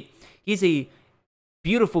State. He's a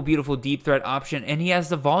beautiful, beautiful deep threat option, and he has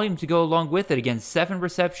the volume to go along with it. Again, 7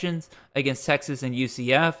 receptions against Texas and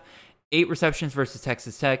UCF, 8 receptions versus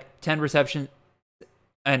Texas Tech, 10 receptions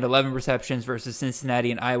and 11 receptions versus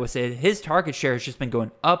Cincinnati and Iowa State. His target share has just been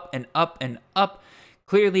going up and up and up.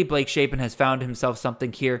 Clearly, Blake Shapen has found himself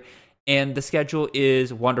something here, and the schedule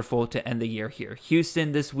is wonderful to end the year here.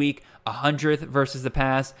 Houston this week, 100th versus the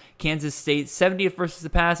pass. Kansas State, 70th versus the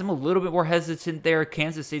pass. I'm a little bit more hesitant there.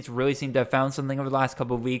 Kansas State's really seemed to have found something over the last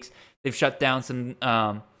couple of weeks. They've shut down some,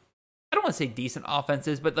 I don't want to say decent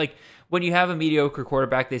offenses, but when you have a mediocre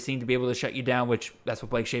quarterback, they seem to be able to shut you down, which that's what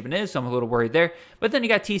Blake Shapen is, so I'm a little worried there. But then you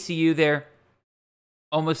got TCU there,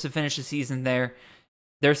 almost to finish the season there.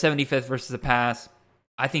 They're 75th versus the pass.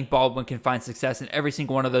 I think Baldwin can find success in every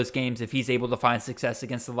single one of those games if he's able to find success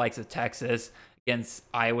against the likes of Texas, against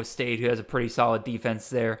Iowa State, who has a pretty solid defense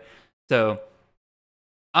there. So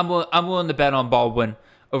I'm willing to bet on Baldwin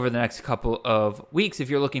over the next couple of weeks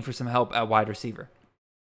if you're looking for some help at wide receiver.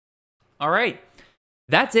 All right,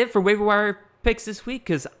 that's it for waiver wire picks this week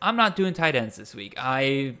because I'm not doing tight ends this week.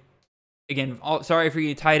 Sorry for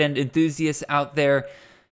you tight end enthusiasts out there.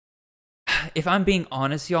 If I'm being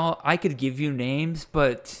honest, y'all, I could give you names,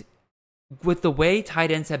 but with the way tight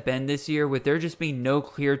ends have been this year, with there just being no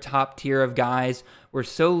clear top tier of guys, we're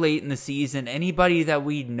so late in the season, anybody that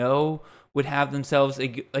we know would have themselves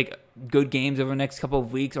good games over the next couple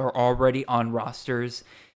of weeks are already on rosters.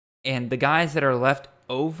 And the guys that are left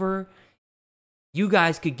over, you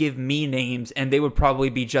guys could give me names, and they would probably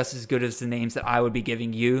be just as good as the names that I would be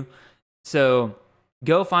giving you. So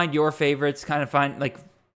go find your favorites,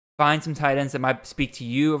 find some tight ends that might speak to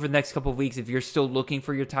you over the next couple of weeks if you're still looking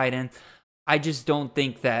for your tight end. I just don't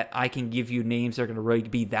think that I can give you names that are going to really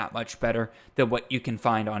be that much better than what you can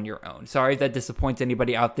find on your own. Sorry if that disappoints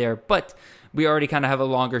anybody out there, but we already kind of have a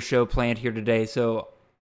longer show planned here today, so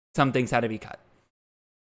some things had to be cut.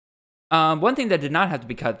 One thing that did not have to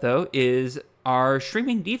be cut, though, is our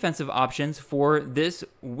streaming defensive options for this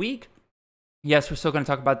week. Yes, we're still going to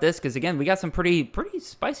talk about this because, again, we got some pretty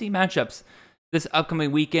spicy matchups this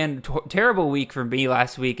upcoming weekend. Terrible week for me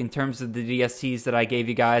last week in terms of the DSTs that I gave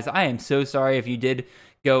you guys. I am so sorry if you did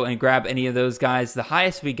go and grab any of those guys. The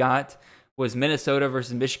highest we got was Minnesota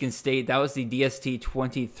versus Michigan State. That was the DST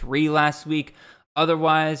 23 last week.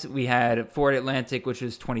 Otherwise, we had Florida Atlantic, which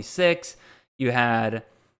was 26. You had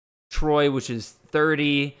Troy, which is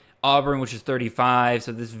 30. Auburn, which is 35.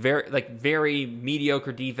 So this very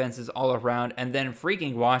mediocre defenses all around. And then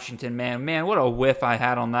freaking Washington, man, what a whiff I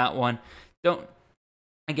had on that one.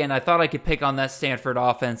 I thought I could pick on that Stanford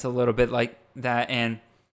offense a little bit like that and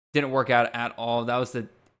didn't work out at all. That was the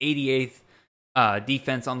 88th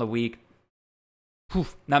defense on the week.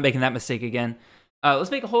 Not making that mistake again.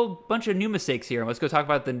 Let's make a whole bunch of new mistakes here. Let's go talk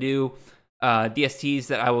about the new DSTs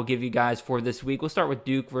that I will give you guys for this week. We'll start with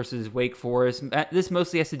Duke versus Wake Forest. This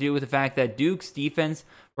mostly has to do with the fact that Duke's defense,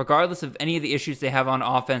 regardless of any of the issues they have on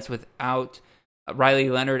offense without Riley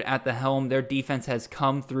Leonard at the helm, their defense has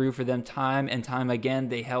come through for them time and time again.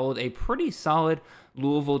 They held a pretty solid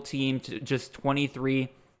Louisville team to just 23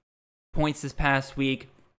 points this past week.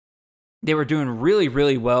 They were doing really,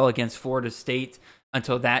 really well against Florida State.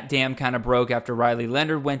 until that dam kind of broke after Riley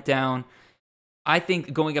Leonard went down. I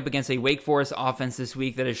think going up against a Wake Forest offense this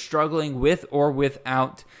week that is struggling with or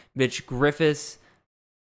without Mitch Griffiths,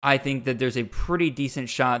 I think that there's a pretty decent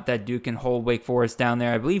shot that Duke can hold Wake Forest down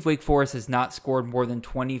there. I believe Wake Forest has not scored more than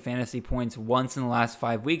 20 fantasy points once in the last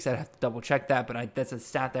 5 weeks. I'd have to double check that, but that's a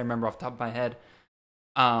stat that I remember off the top of my head.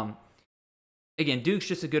 Again, Duke's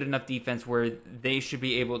just a good enough defense where they should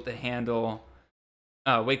be able to handle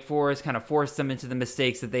Wake Forest, kind of force them into the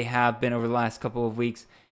mistakes that they have been over the last couple of weeks.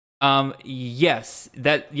 Yes.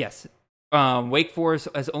 Wake Forest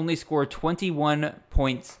has only scored 21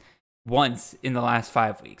 points once in the last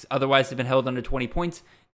 5 weeks. Otherwise, they've been held under 20 points.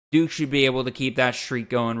 Duke should be able to keep that streak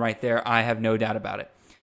going right there. I have no doubt about it.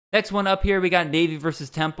 Next one up here, we got Navy versus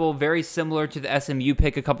Temple. Very similar to the SMU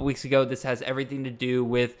pick a couple weeks ago. This has everything to do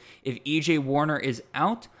with if E.J. Warner is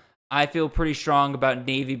out. I feel pretty strong about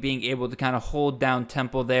Navy being able to kind of hold down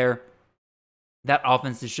Temple there. That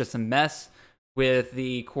offense is just a mess with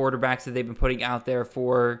the quarterbacks that they've been putting out there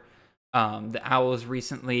for the Owls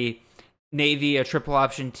recently. Navy, a triple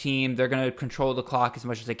option team. They're going to control the clock as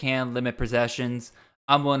much as they can, limit possessions.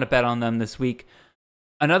 I'm willing to bet on them this week.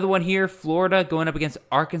 Another one here, Florida going up against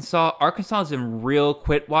Arkansas. Arkansas is in real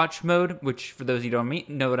quit watch mode, which for those of you who don't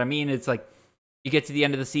know what I mean, it's like you get to the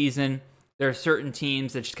end of the season, there are certain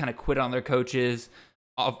teams that just kind of quit on their coaches,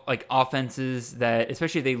 like offenses that,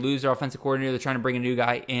 especially if they lose their offensive coordinator, they're trying to bring a new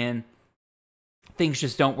guy in. Things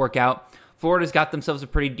just don't work out. Florida's got themselves a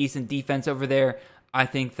pretty decent defense over there. I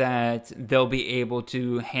think that they'll be able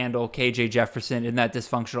to handle KJ Jefferson in that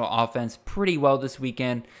dysfunctional offense pretty well this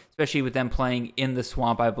weekend, especially with them playing in the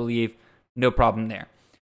swamp, I believe. No problem there.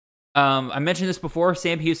 I mentioned this before,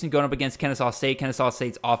 Sam Houston going up against Kennesaw State. Kennesaw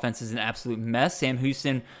State's offense is an absolute mess. Sam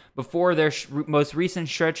Houston, before their most recent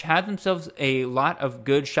stretch, had themselves a lot of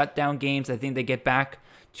good shutdown games. I think they get back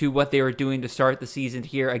to what they were doing to start the season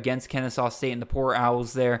here against Kennesaw State and the poor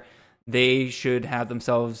Owls there. They should have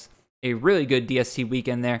themselves a really good DST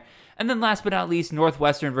weekend there. And then last but not least,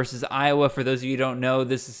 Northwestern versus Iowa. For those of you who don't know,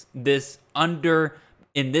 this under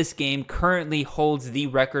in this game currently holds the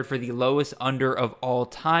record for the lowest under of all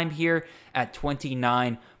time here at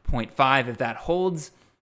 29.5. If that holds,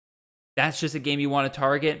 that's just a game you want to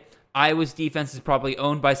target. Iowa's defense is probably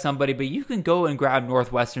owned by somebody, but you can go and grab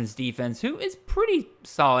Northwestern's defense, who is pretty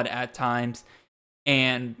solid at times,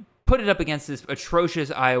 and put it up against this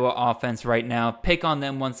atrocious Iowa offense right now. Pick on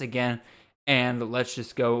them once again, and let's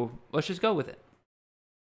just go with it.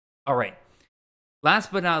 All right.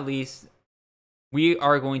 Last but not least, we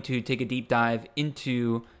are going to take a deep dive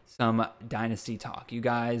into some Dynasty talk. You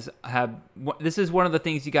guys this is one of the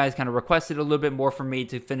things you guys kind of requested a little bit more from me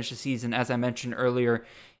to finish the season, as I mentioned earlier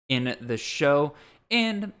in the show.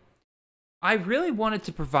 And I really wanted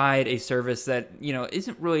to provide a service that,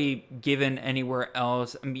 isn't really given anywhere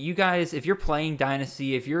else. I mean, you guys, if you're playing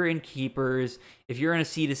Dynasty, if you're in Keepers, if you're in a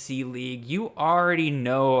C2C league, you already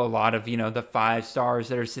know a lot of, the 5 stars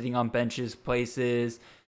that are sitting on benches places,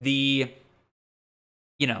 the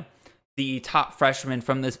top freshmen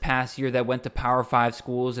from this past year that went to Power 5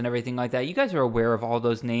 schools and everything like that. You guys are aware of all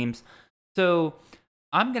those names. So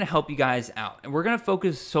I'm going to help you guys out. And we're going to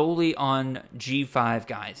focus solely on G5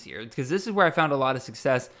 guys here, because this is where I found a lot of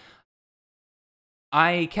success.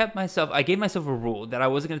 I gave myself a rule that I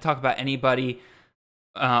wasn't going to talk about anybody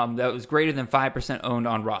that was greater than 5% owned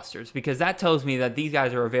on rosters, because that tells me that these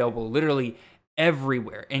guys are available literally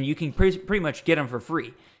everywhere, and you can pretty much get them for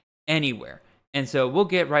free anywhere. And so we'll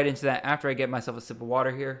get right into that after I get myself a sip of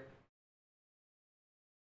water here.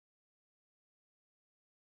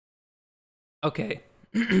 Okay,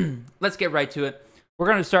 let's get right to it. We're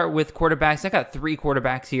going to start with quarterbacks. I got 3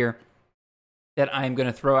 quarterbacks here that I'm going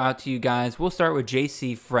to throw out to you guys. We'll start with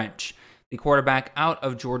J.C. French, the quarterback out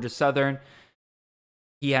of Georgia Southern.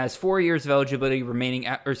 He has 4 years of eligibility remaining,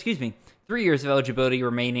 3 years of eligibility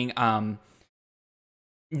remaining,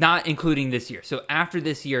 not including this year. So after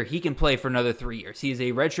this year, he can play for another 3 years. He is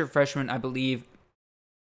a redshirt freshman, I believe,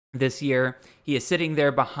 this year. He is sitting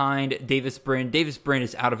there behind Davis Brin. Davis Brin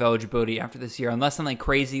is out of eligibility after this year, unless something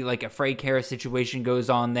crazy like a Frank Harris situation goes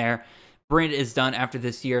on there. Brin is done after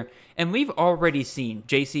this year. And we've already seen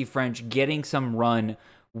J.C. French getting some run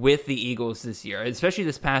with the Eagles this year. Especially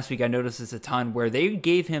this past week, I noticed this a ton, where they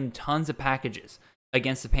gave him tons of packages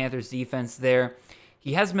against the Panthers defense there.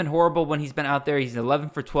 He hasn't been horrible when he's been out there. He's 11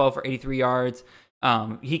 for 12 for 83 yards.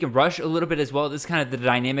 He can rush a little bit as well. This is kind of the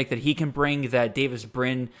dynamic that he can bring that Davis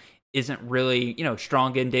Brin isn't really,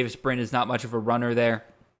 strong in. Davis Brin is not much of a runner there.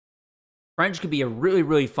 French could be a really,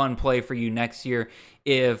 really fun play for you next year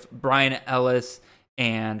if Brian Ellis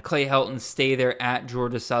and Clay Helton stay there at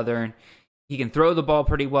Georgia Southern. He can throw the ball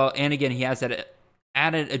pretty well. And again, he has that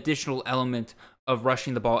add an additional element of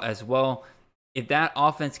rushing the ball as well. If that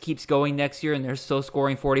offense keeps going next year and they're still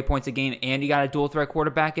scoring 40 points a game and you got a dual threat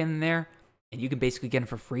quarterback in there and you can basically get him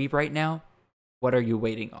for free right now, what are you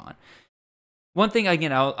waiting on? One thing,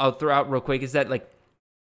 again, I'll throw out real quick is that, like,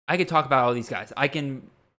 I could talk about all these guys.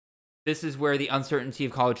 This is where the uncertainty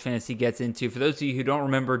of college fantasy gets into. For those of you who don't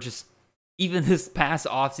remember, just even this past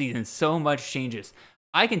offseason, so much changes.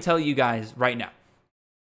 I can tell you guys right now,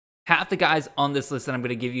 half the guys on this list that I'm going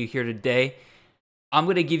to give you here today, I'm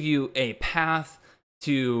going to give you a path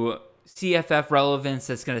to CFF relevance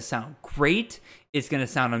that's going to sound great. It's going to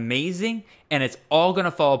sound amazing, and it's all going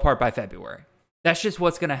to fall apart by February. That's just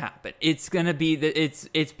what's going to happen. It's going to be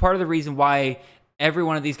it's part of the reason why every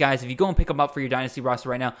one of these guys, if you go and pick them up for your Dynasty roster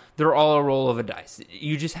right now, they're all a roll of a dice.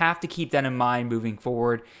 You just have to keep that in mind moving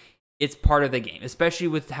forward. It's part of the game, especially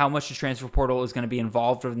with how much the transfer portal is going to be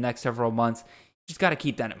involved over the next several months. You just got to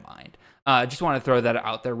keep that in mind. Just want to throw that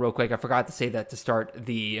out there real quick. I forgot to say that to start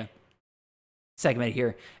the segment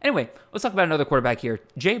here. Anyway, let's talk about another quarterback here.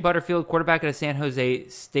 Jay Butterfield, quarterback at San Jose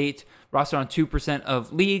State, rostered on 2%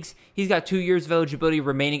 of leagues. He's got 2 years of eligibility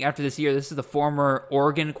remaining after this year. This is the former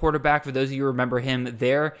Oregon quarterback. For those of you who remember him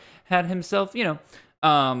there, had himself, you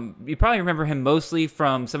probably remember him mostly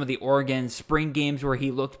from some of the Oregon spring games where he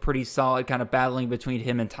looked pretty solid, kind of battling between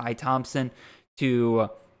him and Ty Thompson to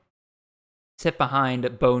sit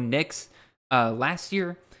behind Bo Nix last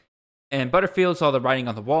year. And Butterfield saw the writing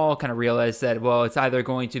on the wall, kind of realized that, well, it's either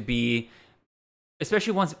going to be,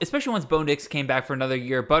 especially once Bo Nix came back for another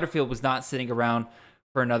year, Butterfield was not sitting around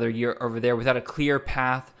for another year over there without a clear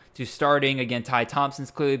path to starting. Again, Ty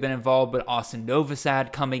Thompson's clearly been involved, but Austin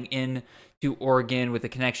Novosad coming in to Oregon with the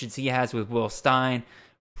connections he has with Will Stein,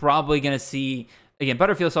 probably going to see, again,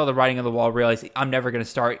 Butterfield saw the writing on the wall, realized I'm never going to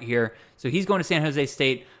start here. So he's going to San Jose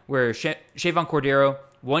State, where Shavon Cordero,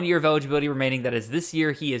 1 year of eligibility remaining. That is this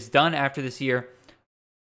year. He is done after this year.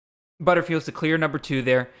 Butterfield's the clear number 2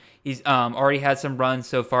 there. He's already had some runs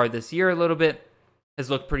so far this year a little bit.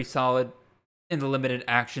 Has looked pretty solid in the limited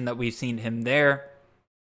action that we've seen him there.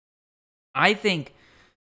 I think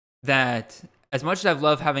that as much as I've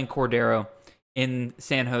loved having Cordero in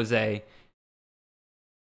San Jose,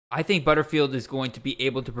 I think Butterfield is going to be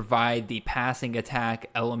able to provide the passing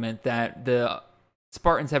attack element that the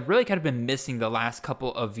Spartans have really kind of been missing the last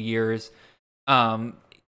couple of years.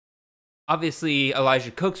 Obviously,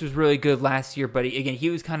 Elijah Cooks was really good last year, but he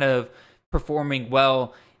was kind of performing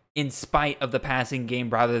well in spite of the passing game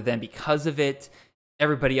rather than because of it.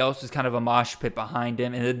 Everybody else was kind of a mosh pit behind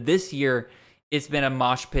him. And this year, it's been a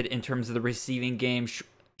mosh pit in terms of the receiving game.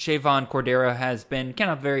 Shavon Cordero has been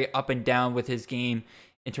kind of very up and down with his game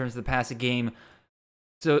in terms of the passing game.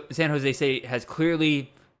 So San Jose State has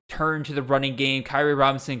clearly turned to the running game. Kyrie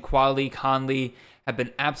Robinson, Quali Conley have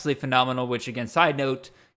been absolutely phenomenal, which, again, side note,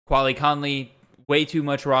 Quali Conley, way too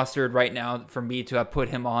much rostered right now for me to have put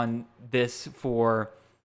him on this for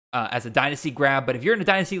as a dynasty grab. But if you're in a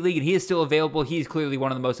dynasty league and he is still available, he's clearly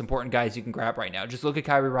one of the most important guys you can grab right now. Just look at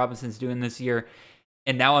Kyrie Robinson's doing this year.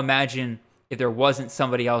 And now imagine if there wasn't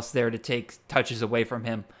somebody else there to take touches away from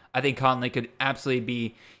him. I think Conley could absolutely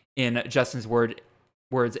be, in Justin's words,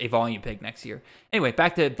 a volume pick next year. Anyway,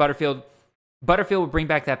 back to Butterfield. Butterfield will bring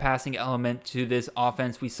back that passing element to this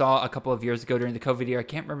offense. We saw a couple of years ago during the COVID year. I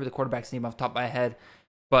can't remember the quarterback's name off the top of my head,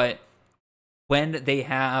 but when they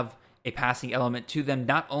have a passing element to them,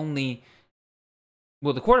 not only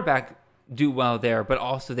will the quarterback do well there, but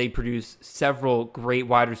also they produce several great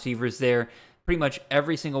wide receivers there. Pretty much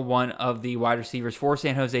every single one of the wide receivers for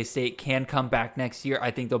San Jose State can come back next year.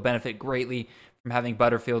 I think they'll benefit greatly from having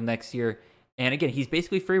Butterfield next year. And again, he's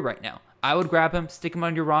basically free right now. I would grab him, stick him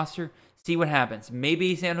on your roster, see what happens.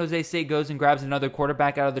 Maybe San Jose State goes and grabs another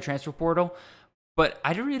quarterback out of the transfer portal, but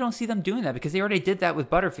I really don't see them doing that because they already did that with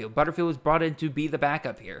Butterfield. Butterfield was brought in to be the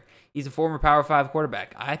backup here. He's a former Power 5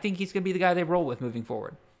 quarterback. I think he's going to be the guy they roll with moving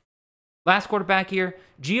forward. Last quarterback here,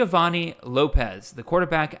 Giovanni Lopez, the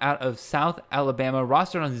quarterback out of South Alabama,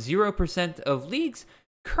 rostered on 0% of leagues.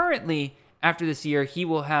 Currently, after this year, he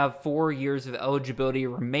will have 4 years of eligibility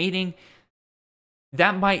remaining.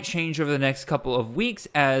 That might change over the next couple of weeks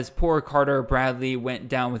as poor Carter Bradley went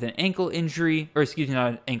down with an ankle injury, or excuse me,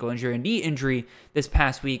 not an ankle injury, a knee injury this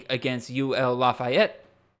past week against UL Lafayette.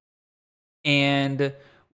 And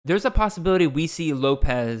there's a possibility we see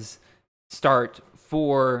Lopez start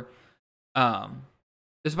for South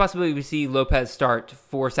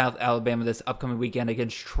Alabama this upcoming weekend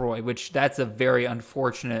against Troy, which that's a very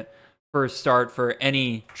unfortunate first start for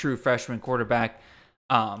any true freshman quarterback.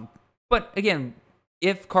 But again,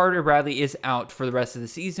 if Carter Bradley is out for the rest of the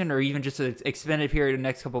season, or even just an extended period of the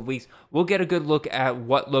next couple of weeks, we'll get a good look at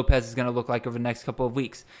what Lopez is going to look like over the next couple of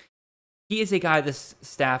weeks. He is a guy this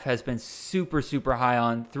staff has been super, super high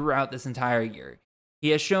on throughout this entire year. He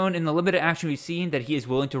has shown in the limited action we've seen that he is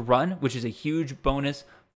willing to run, which is a huge bonus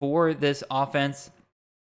for this offense.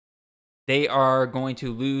 They are going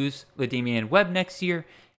to lose LaDamian Webb next year,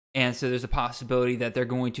 and so there's a possibility that they're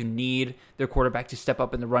going to need their quarterback to step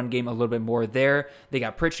up in the run game a little bit more there. They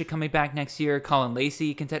got Pritchett coming back next year. Colin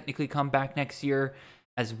Lacey can technically come back next year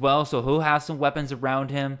as well, so he'll have some weapons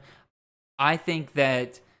around him. I think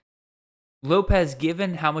that Lopez,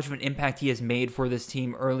 given how much of an impact he has made for this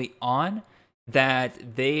team early on,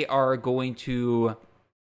 that they are going to...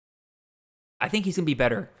 I think he's going to be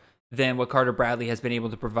better than what Carter Bradley has been able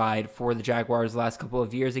to provide for the Jaguars the last couple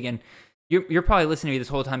of years. Again, you're probably listening to me this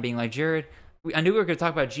whole time being like, Jared, I knew we were going to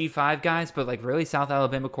talk about G5 guys, but like really South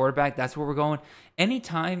Alabama quarterback, that's where we're going.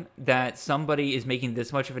 Anytime that somebody is making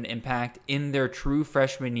this much of an impact in their true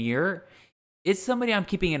freshman year, it's somebody I'm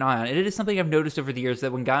keeping an eye on. It is something I've noticed over the years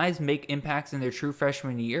that when guys make impacts in their true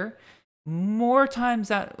freshman year, more times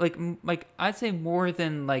that like I'd say more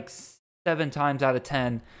than like 7 times out of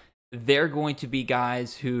 10, they're going to be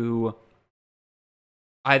guys who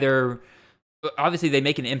either obviously they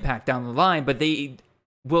make an impact down the line, but they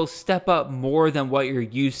will step up more than what you're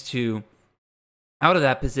used to out of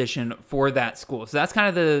that position for that school. So that's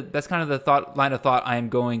kind of the line of thought I am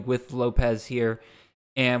going with Lopez here,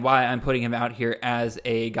 and why I'm putting him out here as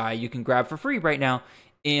a guy you can grab for free right now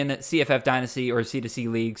in CFF Dynasty or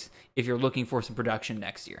C2C leagues if you're looking for some production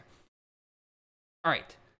next year. All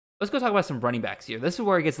right, let's go talk about some running backs here. This is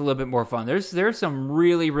where it gets a little bit more fun. There's some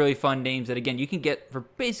really, really fun names that, again, you can get for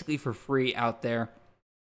basically for free out there.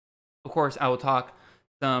 Of course, I will talk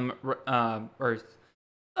some,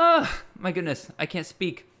 my goodness, I can't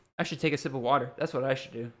speak. I should take a sip of water. That's what I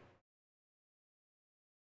should do.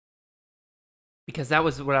 Because that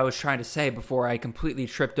was what I was trying to say before I completely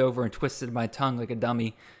tripped over and twisted my tongue like a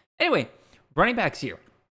dummy. Anyway, running backs here.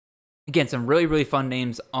 Again, some really, really fun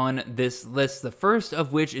names on this list. The first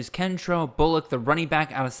of which is Kentrell Bullock, the running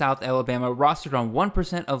back out of South Alabama, rostered on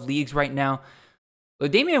 1% of leagues right now.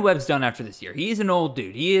 Damian Webb's done after this year. He's an old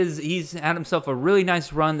dude. He's had himself a really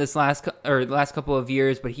nice run this last couple of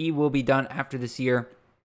years, but he will be done after this year.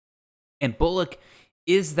 And Bullock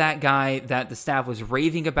is that guy that the staff was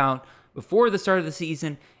raving about before the start of the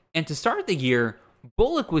season. And to start the year,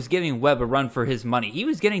 Bullock was giving Webb a run for his money. He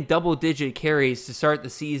was getting double-digit carries to start the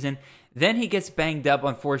season. Then he gets banged up,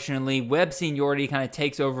 unfortunately. Webb's seniority kind of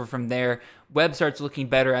takes over from there. Webb starts looking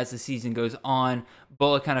better as the season goes on.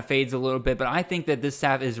 Bullock kind of fades a little bit, but I think that this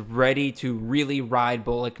staff is ready to really ride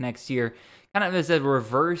Bullock next year. Kind of as a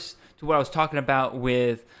reverse to what I was talking about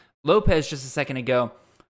with Lopez just a second ago.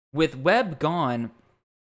 With Webb gone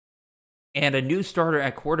and a new starter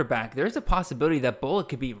at quarterback, there's a possibility that Bullock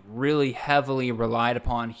could be really heavily relied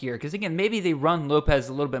upon here. Because again, maybe they run Lopez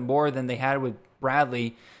a little bit more than they had with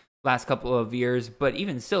Bradley last couple of years, but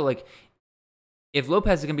even still, like, if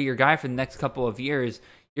Lopez is going to be your guy for the next couple of years,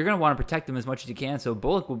 you're going to want to protect him as much as you can. So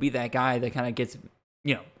Bullock will be that guy that kind of gets,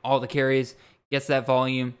 all the carries, gets that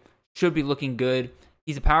volume, should be looking good.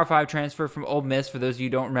 He's a Power 5 transfer from Ole Miss, for those of you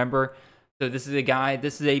who don't remember. So this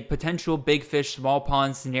is a potential big fish, small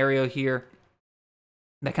pond scenario here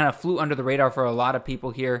that kind of flew under the radar for a lot of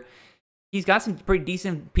people here. He's got some pretty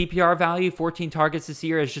decent PPR value, 14 targets this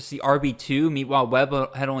year as just the RB2. Meanwhile,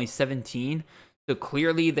 Webb had only 17. So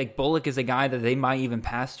clearly, like, Bullock is a guy that they might even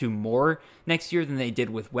pass to more next year than they did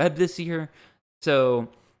with Webb this year. So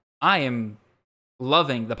I am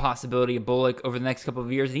loving the possibility of Bullock over the next couple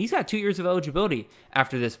of years. And he's got 2 years of eligibility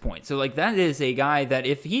after this point. So, like, that is a guy that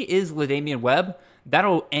if he is LaDamian Webb,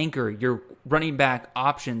 that'll anchor your running back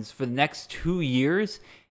options for the next 2 years.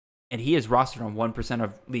 And he is rostered on 1%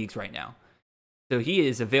 of leagues right now. So he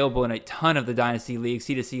is available in a ton of the Dynasty leagues,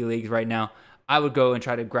 C2C leagues right now. I would go and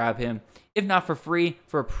try to grab him, if not for free,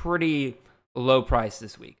 for a pretty low price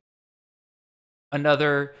this week.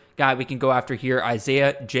 Another guy we can go after here,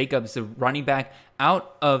 Isaiah Jacobs, the running back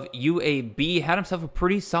out of UAB, had himself a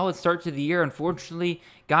pretty solid start to the year. Unfortunately,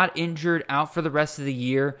 got injured, out for the rest of the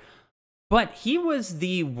year. But he was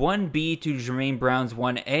the 1B to Jermaine Brown's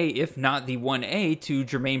 1A, if not the 1A to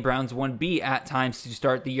Jermaine Brown's 1B at times to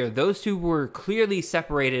start the year. Those two were clearly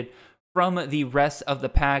separated from the rest of the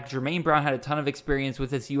pack. Jermaine Brown had a ton of experience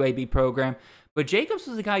with his UAB program, but Jacobs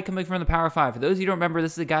was a guy coming from the Power 5. For those of you who don't remember,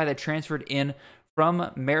 this is a guy that transferred in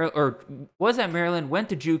from Maryland, or was at Maryland, went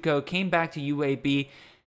to JUCO, came back to UAB.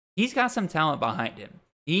 He's got some talent behind him.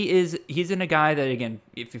 He's in a guy that, again,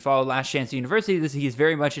 if you follow Last Chance University, he's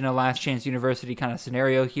very much in a Last Chance University kind of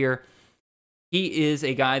scenario here. He is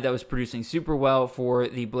a guy that was producing super well for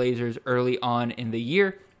the Blazers early on in the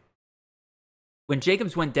year. When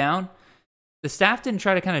Jacobs went down, the staff didn't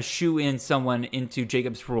try to kind of shoe in someone into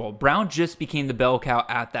Jacobs' role. Brown just became the bell cow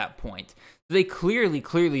at that point. So they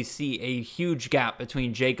clearly see a huge gap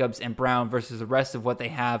between Jacobs and Brown versus the rest of what they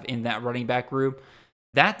have in that running back group.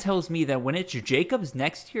 That tells me that when it's Jacobs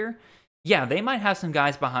next year, yeah, they might have some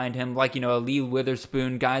guys behind him, like, a Lee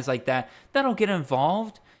Witherspoon, guys like that, that'll get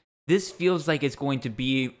involved. This feels like it's going to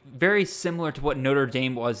be very similar to what Notre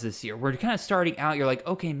Dame was this year. We're kind of starting out, you're like,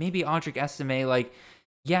 okay, maybe Audric Estime,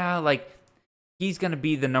 he's going to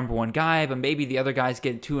be the number one guy, but maybe the other guys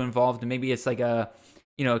get too involved, and maybe it's like a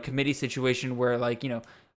committee situation where,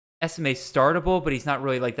 Estime's startable, but he's not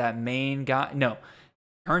really like that main guy. No.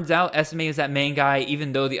 Turns out Estime is that main guy,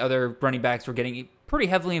 even though the other running backs were getting pretty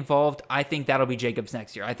heavily involved. I think that'll be Jacobs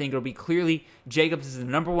next year. I think it'll be clearly Jacobs is the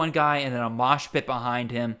number one guy, and then a mosh pit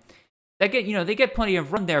behind him. They get plenty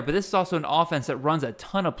of run there, but this is also an offense that runs a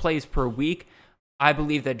ton of plays per week. I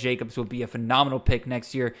believe that Jacobs will be a phenomenal pick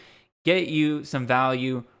next year. Get you some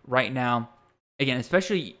value right now. Again,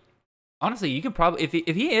 especially, honestly, you can probably,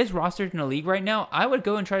 if he is rostered in the league right now, I would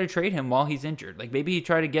go and try to trade him while he's injured. Maybe you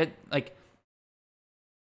try to get,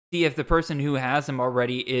 see if the person who has him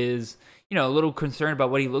already is, a little concerned about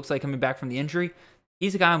what he looks like coming back from the injury.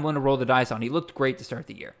 He's a guy I'm willing to roll the dice on. He looked great to start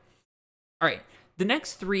the year. All right, the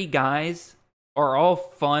next three guys are all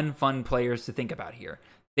fun players to think about here.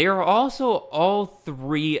 They are also all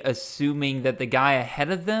three assuming that the guy ahead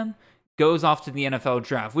of them goes off to the NFL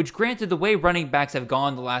draft, which, granted, the way running backs have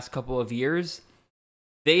gone the last couple of years,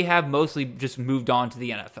 they have mostly just moved on to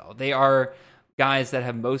the NFL. They are guys that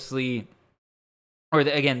have mostly,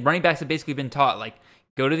 running backs have basically been taught,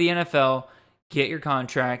 go to the NFL, get your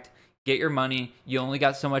contract, get your money. You only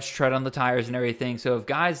got so much tread on the tires and everything. So if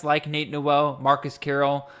guys like Nate Noel, Marcus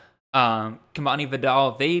Carroll, Kamani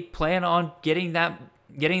Vidal, they plan on getting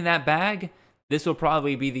that bag, this will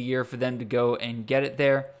probably be the year for them to go and get it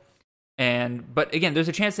there. But again, there's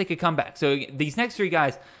a chance they could come back. So these next three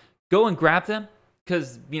guys, go and grab them,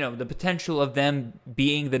 because the potential of them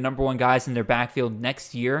being the number one guys in their backfield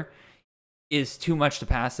next year is too much to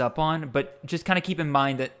pass up on. But just kind of keep in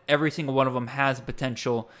mind that every single one of them has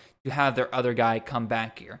potential to have their other guy come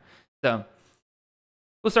back here. So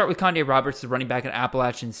we'll start with Kanye Roberts, the running back at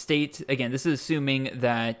Appalachian State. Again, this is assuming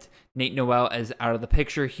that Nate Noel is out of the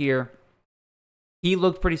picture here. He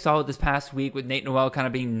looked pretty solid this past week, with Nate Noel kind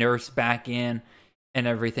of being nursed back in and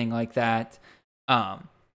everything like that.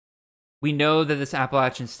 We know that this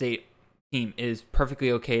Appalachian State team is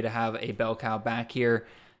perfectly okay to have a bell cow back here.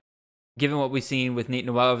 Given what we've seen with Nate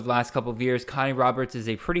Noel over the last couple of years, Connie Roberts is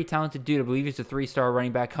a pretty talented dude. I believe he's a 3-star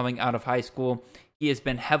running back coming out of high school. He has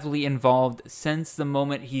been heavily involved since the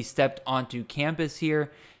moment he stepped onto campus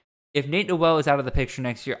here. If Nate Noel is out of the picture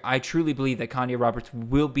next year, I truly believe that Kanye Roberts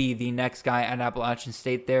will be the next guy at Appalachian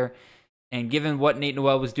State there. And given what Nate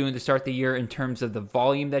Noel was doing to start the year in terms of the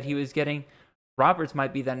volume that he was getting, Roberts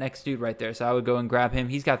might be that next dude right there. So I would go and grab him.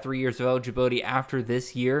 He's got 3 years of eligibility after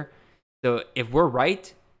this year. So if we're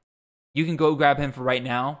right, you can go grab him for right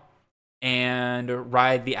now and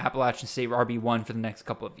ride the Appalachian State RB1 for the next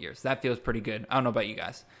couple of years. That feels pretty good. I don't know about you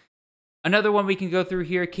guys. Another one we can go through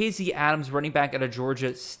here, KZ Adams, running back at a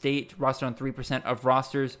Georgia State, roster on 3% of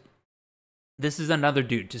rosters. This is another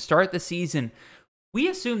dude. To start the season, we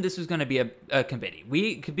assumed this was going to be a committee.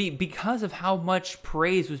 We could be, because of how much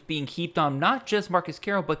praise was being heaped on not just Marcus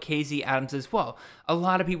Carroll, but KZ Adams as well. A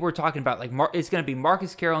lot of people were talking about, it's going to be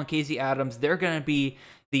Marcus Carroll and KZ Adams. They're going to be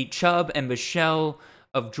the Chubb and Michelle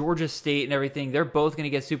of Georgia State and everything. They're both going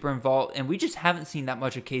to get super involved, and we just haven't seen that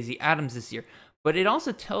much of KZ Adams this year. But it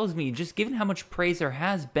also tells me, just given how much praise there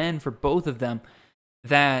has been for both of them,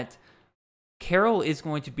 that Carroll is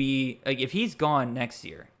going to be, if he's gone next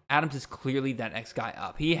year, Adams is clearly that next guy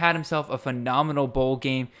up. He had himself a phenomenal bowl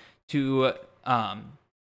game in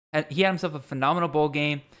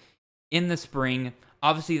the spring.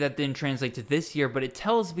 Obviously, that didn't translate to this year, but it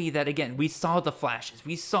tells me that, again, we saw the flashes.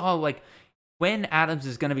 We saw, when Adams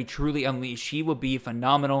is going to be truly unleashed, he will be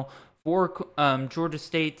phenomenal for Georgia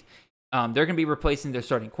State. They're going to be replacing their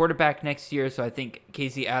starting quarterback next year, so I think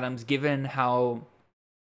KZ Adams, given how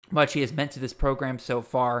much he has meant to this program so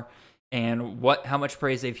far and how much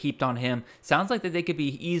praise they've heaped on him, sounds like that they could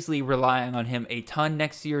be easily relying on him a ton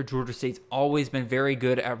next year. Georgia State's always been very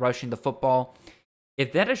good at rushing the football.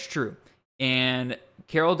 If that is true, and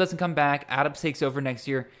Carroll doesn't come back, Adams takes over next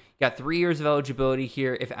year, got 3 years of eligibility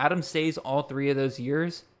here. If Adams stays all 3 of those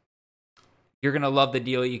years, you're going to love the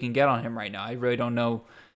deal you can get on him right now. I really don't know.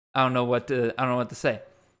 I don't know what to say.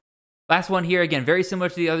 Last one here, again, very similar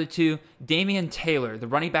to the other two. Damian Taylor, the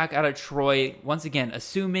running back out of Troy. Once again,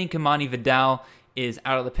 assuming Kamani Vidal is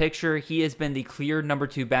out of the picture, he has been the clear number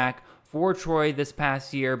 2 back for Troy this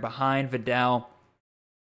past year behind Vidal.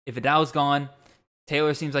 If Vidal's gone,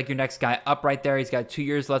 Taylor seems like your next guy up right there. He's got 2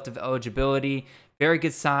 years left of eligibility. Very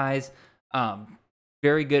good size.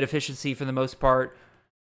 Very good efficiency for the most part.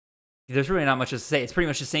 There's really not much to say. It's pretty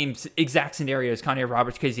much the same exact scenario as Kanye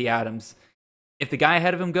Roberts, Casey Adams. If the guy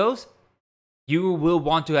ahead of him goes, you will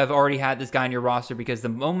want to have already had this guy in your roster, because the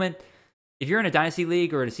moment, if you're in a Dynasty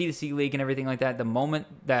league or a C2C league and everything like that, the moment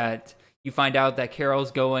that you find out that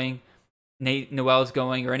Carroll's going, Nate Noel's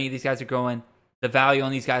going, or any of these guys are going, the value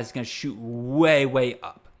on these guys is going to shoot way, way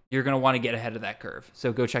up. You're going to want to get ahead of that curve.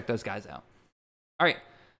 So go check those guys out. All right.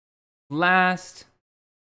 Last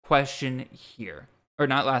question here. Or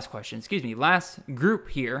not last question, excuse me. Last group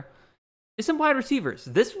here is some wide receivers.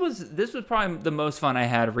 This was probably the most fun I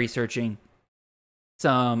had researching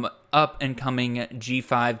some up-and-coming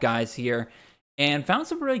G5 guys here, and found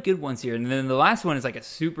some really good ones here. And then the last one is like a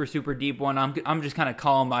super, super deep one. I'm just kind of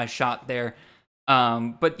calling my shot there.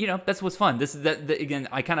 But, you know, that's what's fun. This is again,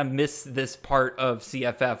 I kind of miss this part of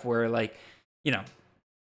CFF where, like, you know,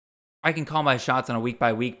 I can call my shots on a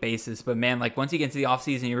week-by-week basis. But, man, like, once you get into the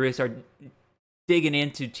offseason, you really start digging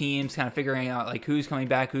into teams, kind of figuring out, like, who's coming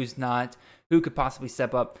back, who's not, who could possibly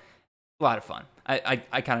step up. A lot of fun. I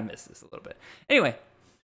kind of miss this a little bit. Anyway,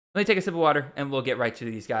 let me take a sip of water, and we'll get right to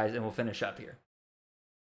these guys, and we'll finish up here.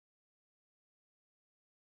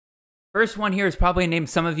 First one here is probably a name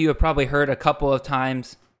some of you have probably heard a couple of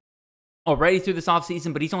times already through this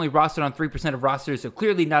offseason, but he's only rostered on 3% of rosters, so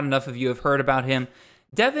clearly not enough of you have heard about him.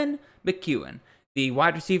 Devin McEwen, the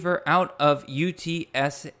wide receiver out of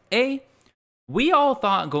UTSA. We all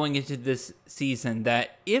thought going into this season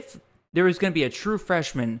that if there was going to be a true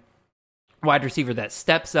freshman wide receiver that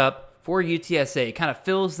steps up for UTSA, kind of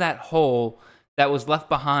fills that hole that was left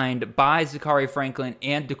behind by Zachary Franklin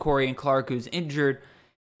and DeCorian Clark, who's injured,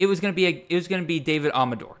 it was going to be David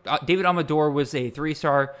Amador. David Amador was a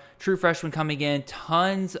 3-star true freshman coming in.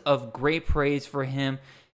 Tons of great praise for him.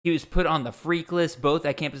 He was put on the freak list, both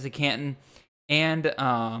at Campus of Canton and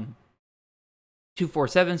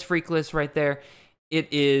 247's freak list right there.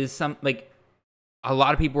 It is a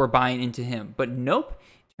lot of people were buying into him, but nope.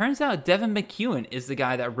 Turns out Devin McEwen is the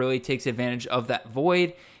guy that really takes advantage of that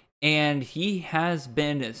void, and he has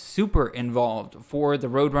been super involved for the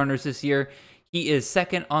Roadrunners this year. He is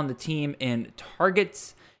second on the team in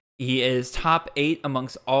targets. He is top 8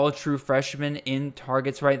 amongst all true freshmen in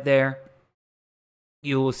targets right there.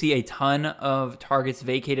 You will see a ton of targets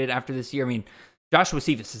vacated after this year. I mean, Joshua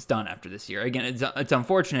Cephas is done after this year. Again, it's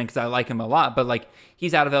unfortunate because I like him a lot, but like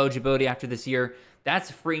he's out of eligibility after this year.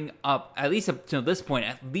 That's freeing up, at least up to this point,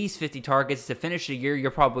 at least 50 targets. To finish the year,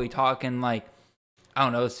 you're probably talking like, I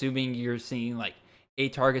don't know, assuming you're seeing like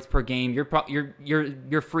 8 targets per game,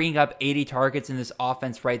 you're freeing up 80 targets in this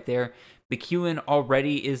offense right there. McEwen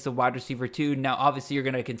already is the wide receiver 2. Now, obviously, you're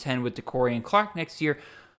going to contend with DeCorian Clark next year,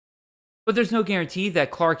 but there's no guarantee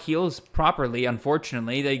that Clark heals properly,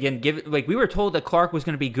 unfortunately. Again, we were told that Clark was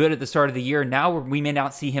going to be good at the start of the year. Now we may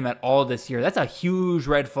not see him at all this year. That's a huge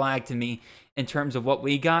red flag to me in terms of what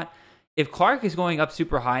we got. If Clark is going up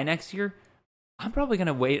super high next year, I'm probably going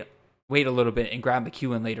to wait a little bit and grab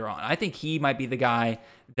McEwen later on. I think he might be the guy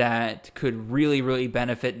that could really, really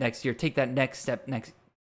benefit next year. Take that next step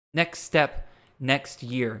next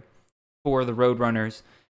year for the Roadrunners.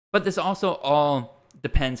 But this also all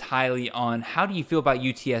depends highly on how do you feel about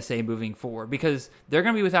UTSA moving forward, because they're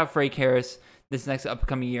going to be without Frank Harris this next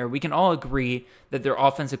upcoming year. We can all agree that their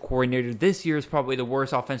offensive coordinator this year is probably the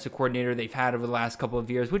worst offensive coordinator they've had over the last couple of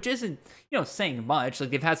years, which isn't, saying much.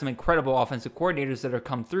 Like, they've had some incredible offensive coordinators that have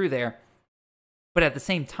come through there, but at the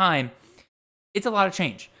same time, it's a lot of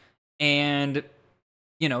change. And,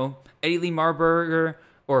 Eddie Lee Marburger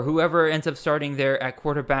or whoever ends up starting there at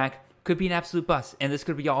quarterback could be an absolute bust, and this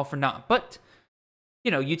could be all for naught. But,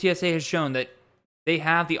 UTSA has shown that they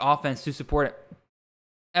have the offense to support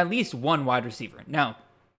at least one wide receiver. Now,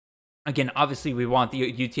 again, obviously we want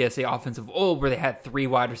the UTSA offense of old where they had 3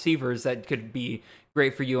 wide receivers that could be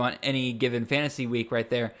great for you on any given fantasy week right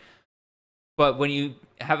there. But when you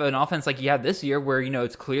have an offense like you had this year where,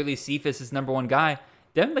 it's clearly Cephas is number 1 guy,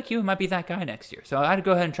 Devin McEwen might be that guy next year. So I had to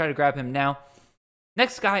go ahead and try to grab him now.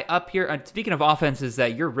 Next guy up here, speaking of offenses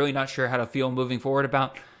that you're really not sure how to feel moving forward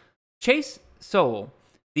about, Chase Sowell,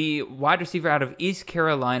 the wide receiver out of East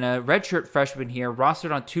Carolina, redshirt freshman here,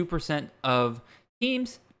 rostered on 2% of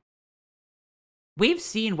teams. We've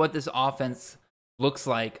seen what this offense looks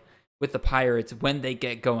like with the Pirates when they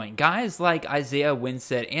get going. Guys like Isaiah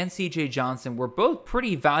Winsett and CJ Johnson were both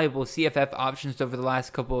pretty valuable CFF options over the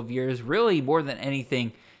last couple of years. Really, more than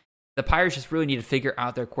anything, the Pirates just really need to figure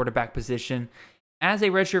out their quarterback position. As a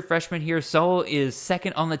redshirt freshman here, Sowell is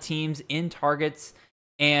second on the teams in targets,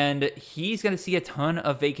 and he's going to see a ton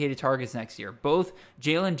of vacated targets next year. Both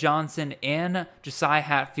Jalen Johnson and Josiah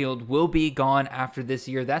Hatfield will be gone after this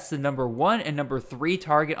year. That's the number 1 and number 3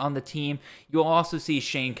 target on the team. You'll also see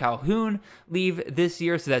Shane Calhoun leave this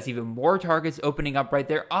year, so that's even more targets opening up right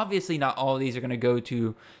there. Obviously, not all of these are going to go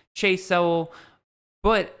to Chase Sowell,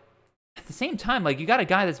 but at the same time, like, you got a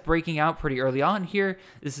guy that's breaking out pretty early on here.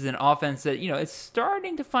 This is an offense that, it's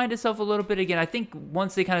starting to find itself a little bit again. I think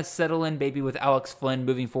once they kind of settle in, maybe with Alex Flynn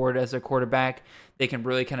moving forward as their quarterback, they can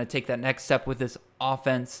really kind of take that next step with this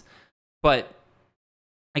offense. But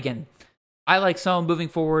again, I like Sowell moving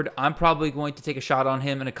forward. I'm probably going to take a shot on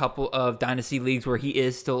him in a couple of dynasty leagues where he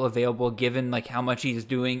is still available, given like how much he's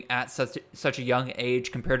doing at such a young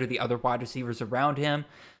age compared to the other wide receivers around him.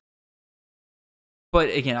 But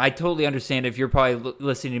again, I totally understand if you're probably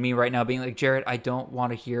listening to me right now being like, Jared, I don't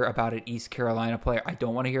want to hear about an East Carolina player. I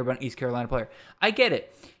don't want to hear about an East Carolina player. I get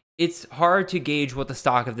it. It's hard to gauge what the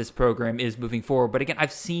stock of this program is moving forward. But again,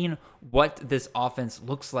 I've seen what this offense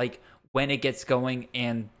looks like when it gets going.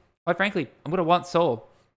 And quite frankly, I'm going to want Sowell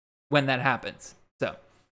when that happens. So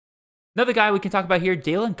another guy we can talk about here,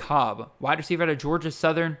 Dalen Cobb, wide receiver out of Georgia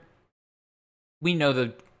Southern. We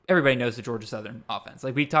know everybody knows the Georgia Southern offense.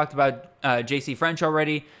 Like we talked about J.C. French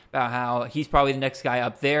already, about how he's probably the next guy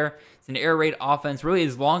up there. It's an air raid offense. Really,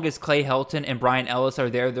 as long as Clay Helton and Brian Ellis are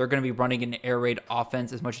there, they're going to be running an air raid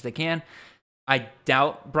offense as much as they can. I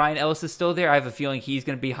doubt Brian Ellis is still there. I have a feeling he's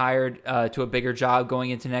going to be hired to a bigger job going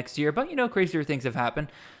into next year. But, crazier things have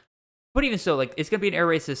happened. But even so, like, it's going to be an air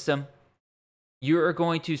raid system. You're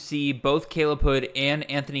going to see both Caleb Hood and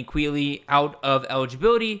Anthony Quealy out of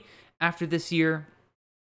eligibility after this year.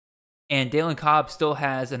 And Dalen Cobb still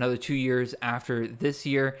has another 2 years after this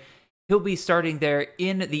year. He'll be starting there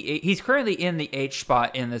he's currently in the H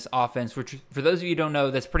spot in this offense, which for those of you who don't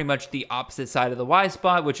know, that's pretty much the opposite side of the Y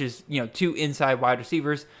spot, which is, 2 inside wide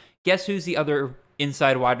receivers. Guess who's the other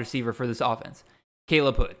inside wide receiver for this offense?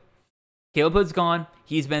 Caleb Hood. Caleb Hood's gone.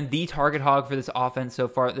 He's been the target hog for this offense so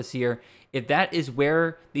far this year. If that is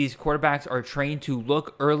where these quarterbacks are trained to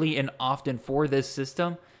look early and often for this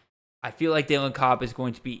system, I feel like Dalen Cobb is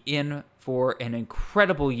going to be in for an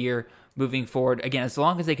incredible year moving forward. Again, as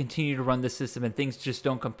long as they continue to run this system and things just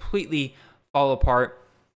don't completely fall apart.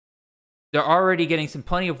 They're already getting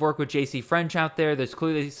plenty of work with J.C. French out there. There's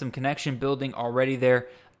clearly some connection building already there.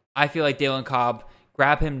 I feel like Dalen Cobb,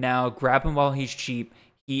 grab him now, grab him while he's cheap.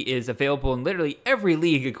 He is available in literally every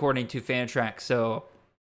league according to Fantrax. So,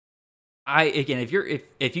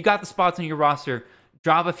 if you got the spots on your roster,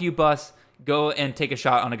 drop a few bucks. Go and take a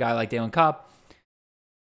shot on a guy like Dalen Cobb.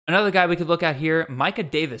 Another guy we could look at here, Micah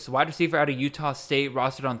Davis, wide receiver out of Utah State,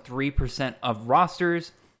 rostered on 3% of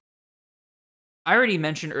rosters. I already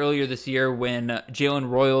mentioned earlier this year when Jalen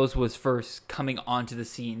Royals was first coming onto the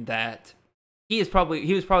scene that he was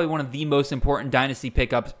probably one of the most important dynasty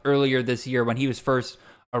pickups earlier this year when he was first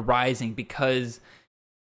arising because,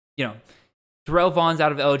 Terrell Vaughn's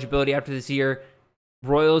out of eligibility after this year.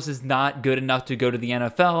 Royals is not good enough to go to the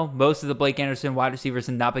NFL. Most of the Blake Anderson wide receivers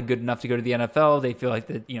have not been good enough to go to the NFL. They feel like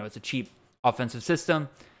that, it's a cheap offensive system.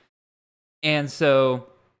 And so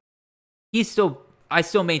I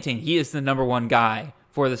still maintain he is the number 1 guy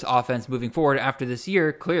for this offense moving forward after this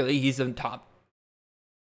year. Clearly, he's a top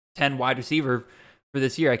 10 wide receiver for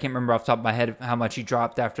this year. I can't remember off the top of my head how much he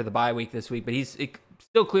dropped after the bye week this week, but he's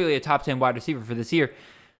still clearly a top 10 wide receiver for this year.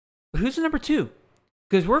 But who's the number 2?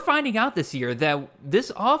 Because we're finding out this year that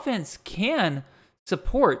this offense can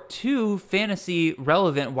support 2 fantasy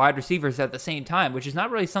relevant wide receivers at the same time, which is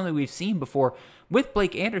not really something we've seen before with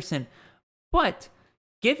Blake Anderson. But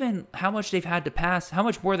given how much they've had to pass, how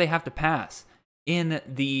much more they have to pass in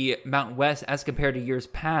the Mountain West as compared to years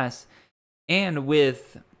past, and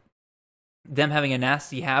with them having a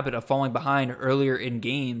nasty habit of falling behind earlier in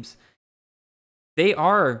games, they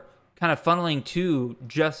are kind of funneling to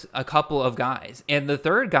just a couple of guys. And the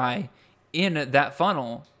third guy in that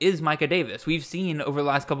funnel is Micah Davis. We've seen over the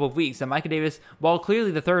last couple of weeks that Micah Davis, while clearly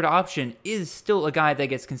the third option, is still a guy that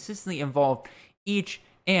gets consistently involved each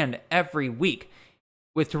and every week.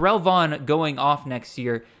 With Terrell Vaughn going off next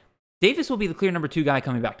year, Davis will be the clear number 2 guy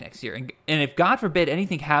coming back next year. And if, God forbid,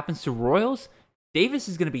 anything happens to Royals, Davis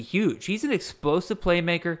is going to be huge. He's an explosive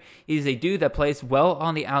playmaker. He's a dude that plays well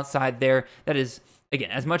on the outside there. That is,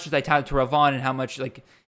 again, as much as I touted Terrell Vaughn and how much,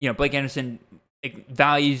 Blake Anderson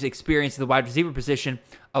values experience of the wide receiver position,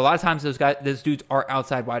 a lot of times those dudes are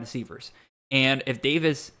outside wide receivers. And if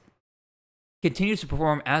Davis continues to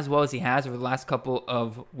perform as well as he has over the last couple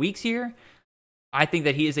of weeks here, I think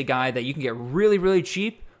that he is a guy that you can get really, really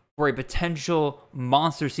cheap for a potential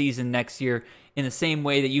monster season next year, in the same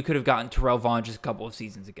way that you could have gotten Terrell Vaughn just a couple of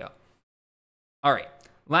seasons ago. All right,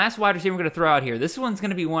 last wide receiver I'm going to throw out here. This one's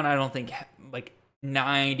going to be one I don't think like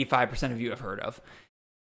 95% of you have heard of.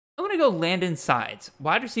 I'm going to go Landon Sides,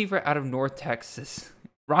 wide receiver out of North Texas.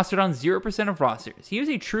 Rostered on 0% of rosters. He was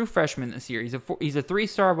a true freshman this year. He's a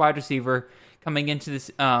 3-star wide receiver coming into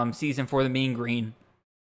this season for the Mean Green.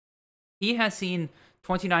 He has seen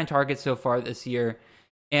 29 targets so far this year.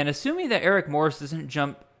 And assuming that Eric Morris doesn't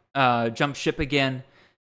jump ship again,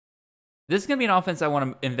 this is going to be an offense I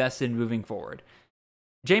want to invest in moving forward.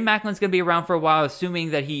 Jay Macklin's going to be around for a while,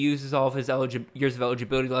 assuming that he uses all of his years of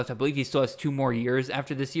eligibility left. I believe he still has 2 more years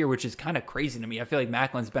after this year, which is kind of crazy to me. I feel like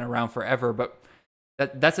Macklin's been around forever, but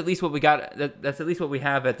that's at least what we got. That's at least what we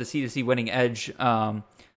have at the C2C winning edge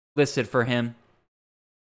listed for him.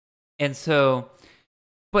 And so,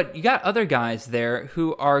 but you got other guys there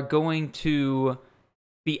who are going to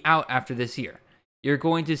be out after this year. You're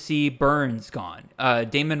going to see Burns gone.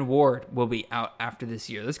 Damon Ward will be out after this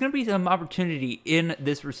year. There's going to be some opportunity in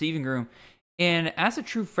this receiving room. And as a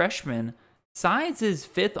true freshman, Sides is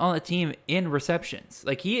 5th on the team in receptions.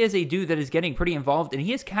 Like, he is a dude that is getting pretty involved, and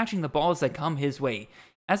he is catching the balls that come his way.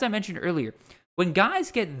 As I mentioned earlier, when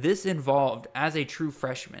guys get this involved as a true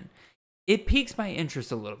freshman, it piques my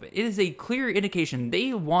interest a little bit. It is a clear indication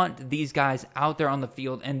they want these guys out there on the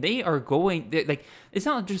field, and they are going, like, it's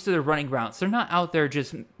not just their running routes. They're not out there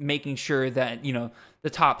just making sure that, you know, the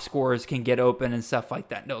top scorers can get open and stuff like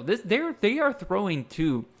that. No, they are throwing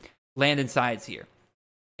to Landon Sides here.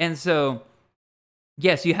 And so,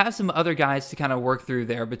 yes, you have some other guys to kind of work through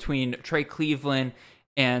there between Trey Cleveland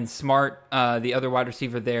and Smart, the other wide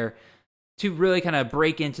receiver there, to really kind of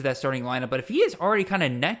break into that starting lineup. But if he is already kind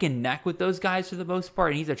of neck and neck with those guys for the most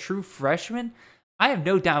part, and he's a true freshman, I have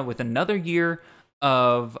no doubt with another year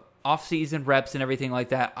of offseason reps and everything like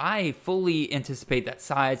that, I fully anticipate that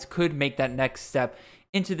Sides could make that next step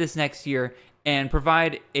into this next year and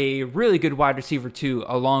provide a really good wide receiver too,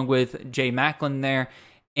 along with Jay Macklin there.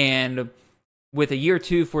 And with a year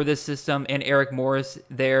 2 for this system and Eric Morris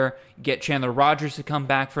there, get Chandler Rogers to come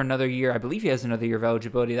back for another year. I believe he has another year of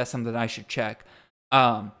eligibility. That's something that I should check.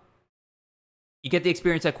 You get the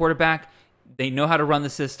experience at quarterback. They know how to run the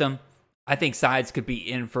system. I think Sides could be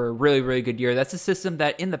in for a really, really good year. That's a system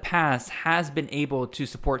that in the past has been able to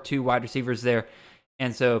support 2 wide receivers there.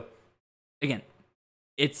 And so, again,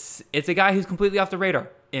 it's a guy who's completely off the radar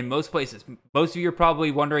in most places. Most of you are probably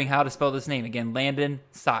wondering how to spell this name. Again, Landon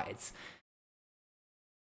Sides.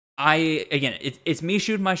 It's me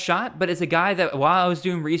shooting my shot, but it's a guy that while I was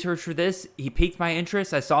doing research for this, he piqued my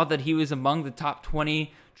interest. I saw that he was among the top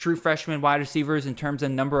 20 true freshman wide receivers in terms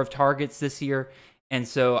of number of targets this year. And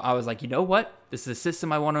so I was like, you know what? This is a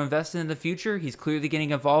system I want to invest in the future. He's clearly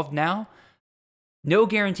getting involved now. No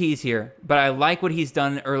guarantees here, but I like what he's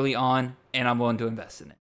done early on, and I'm willing to invest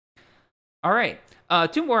in it. All right.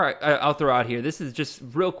 2 more I'll throw out here. This is just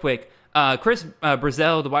real quick. Chris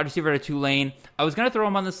Brazel, the wide receiver at Tulane. I was going to throw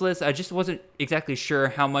him on this list. I just wasn't exactly sure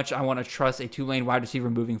how much I want to trust a Tulane wide receiver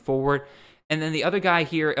moving forward. And then the other guy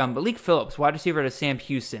here, Malik Phillips, wide receiver at Sam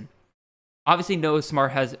Houston. Obviously, Noah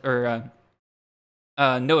Short has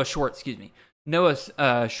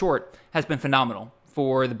been phenomenal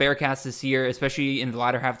for the Bearcats this year, especially in the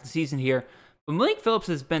latter half of the season here. But Malik Phillips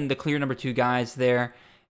has been the clear number 2 guys there.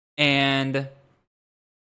 And,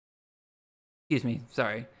 excuse me,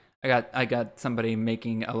 sorry. I got somebody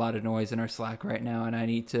making a lot of noise in our Slack right now, and I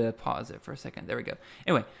need to pause it for a second. There we go.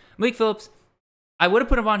 Anyway, Malik Phillips, I would have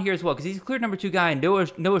put him on here as well because he's a clear number 2 guy, and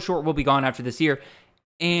Noah Short will be gone after this year.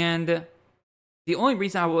 And the only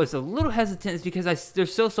reason I was a little hesitant is because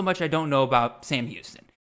there's still so much I don't know about Sam Houston.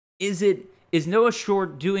 Is Noah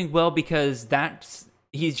Short doing well because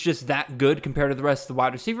he's just that good compared to the rest of the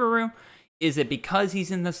wide receiver room? Is it because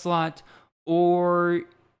he's in the slot? Or,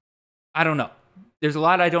 I don't know. There's a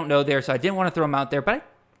lot I don't know there, so I didn't want to throw him out there, but I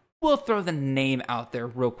will throw the name out there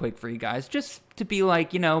real quick for you guys, just to be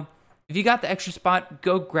like, you know, if you got the extra spot,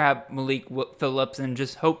 go grab Malik Phillips and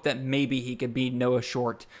just hope that maybe he could be Noah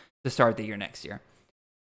Short to start the year next year.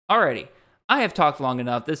 Alrighty, I have talked long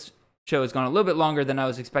enough. This show has gone a little bit longer than I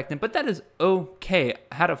was expecting, but that is okay.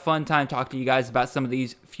 I had a fun time talking to you guys about some of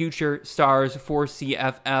these future stars for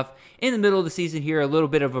CFF in the middle of the season here, a little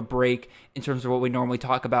bit of a break in terms of what we normally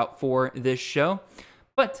talk about for this show.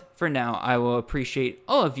 But for now, I will appreciate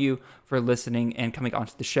all of you for listening and coming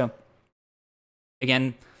onto the show.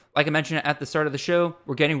 Again, Like I mentioned at the start of the show,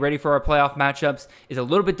 we're getting ready for our playoff matchups. It's a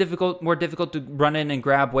little bit more difficult to run in and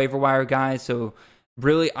grab waiver wire guys. So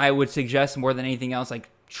really, I would suggest more than anything else, like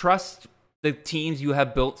trust the teams you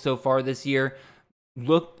have built so far this year.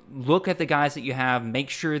 Look at the guys that you have. Make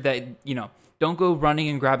sure that, don't go running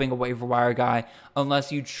and grabbing a waiver wire guy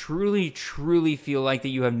unless you truly, truly feel like that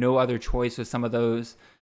you have no other choice with some of those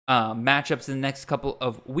matchups in the next couple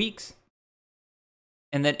of weeks.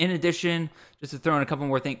 And then in addition, just to throw in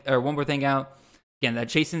one more thing out, again, that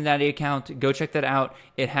Chasing the Natty account, go check that out.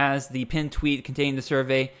 It has the pinned tweet containing the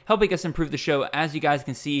survey, helping us improve the show. As you guys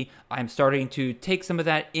can see, I'm starting to take some of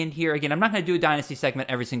that in here. Again, I'm not going to do a Dynasty segment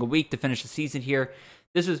every single week to finish the season here.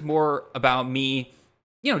 This is more about me,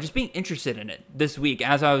 just being interested in it this week.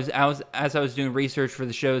 As I was doing research for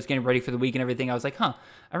the shows, getting ready for the week and everything, I was like, I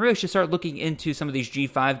really should start looking into some of these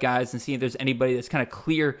G5 guys and see if there's anybody that's kind of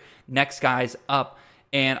clear next guys up.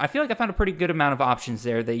 And I feel like I found a pretty good amount of options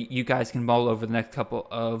there that you guys can mull over the next couple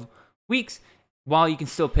of weeks while you can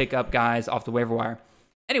still pick up guys off the waiver wire.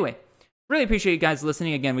 Anyway, really appreciate you guys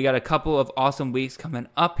listening. Again, we got a couple of awesome weeks coming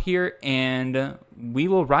up here, and we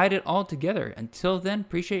will ride it all together. Until then,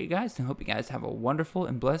 appreciate you guys and hope you guys have a wonderful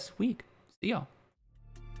and blessed week. See y'all.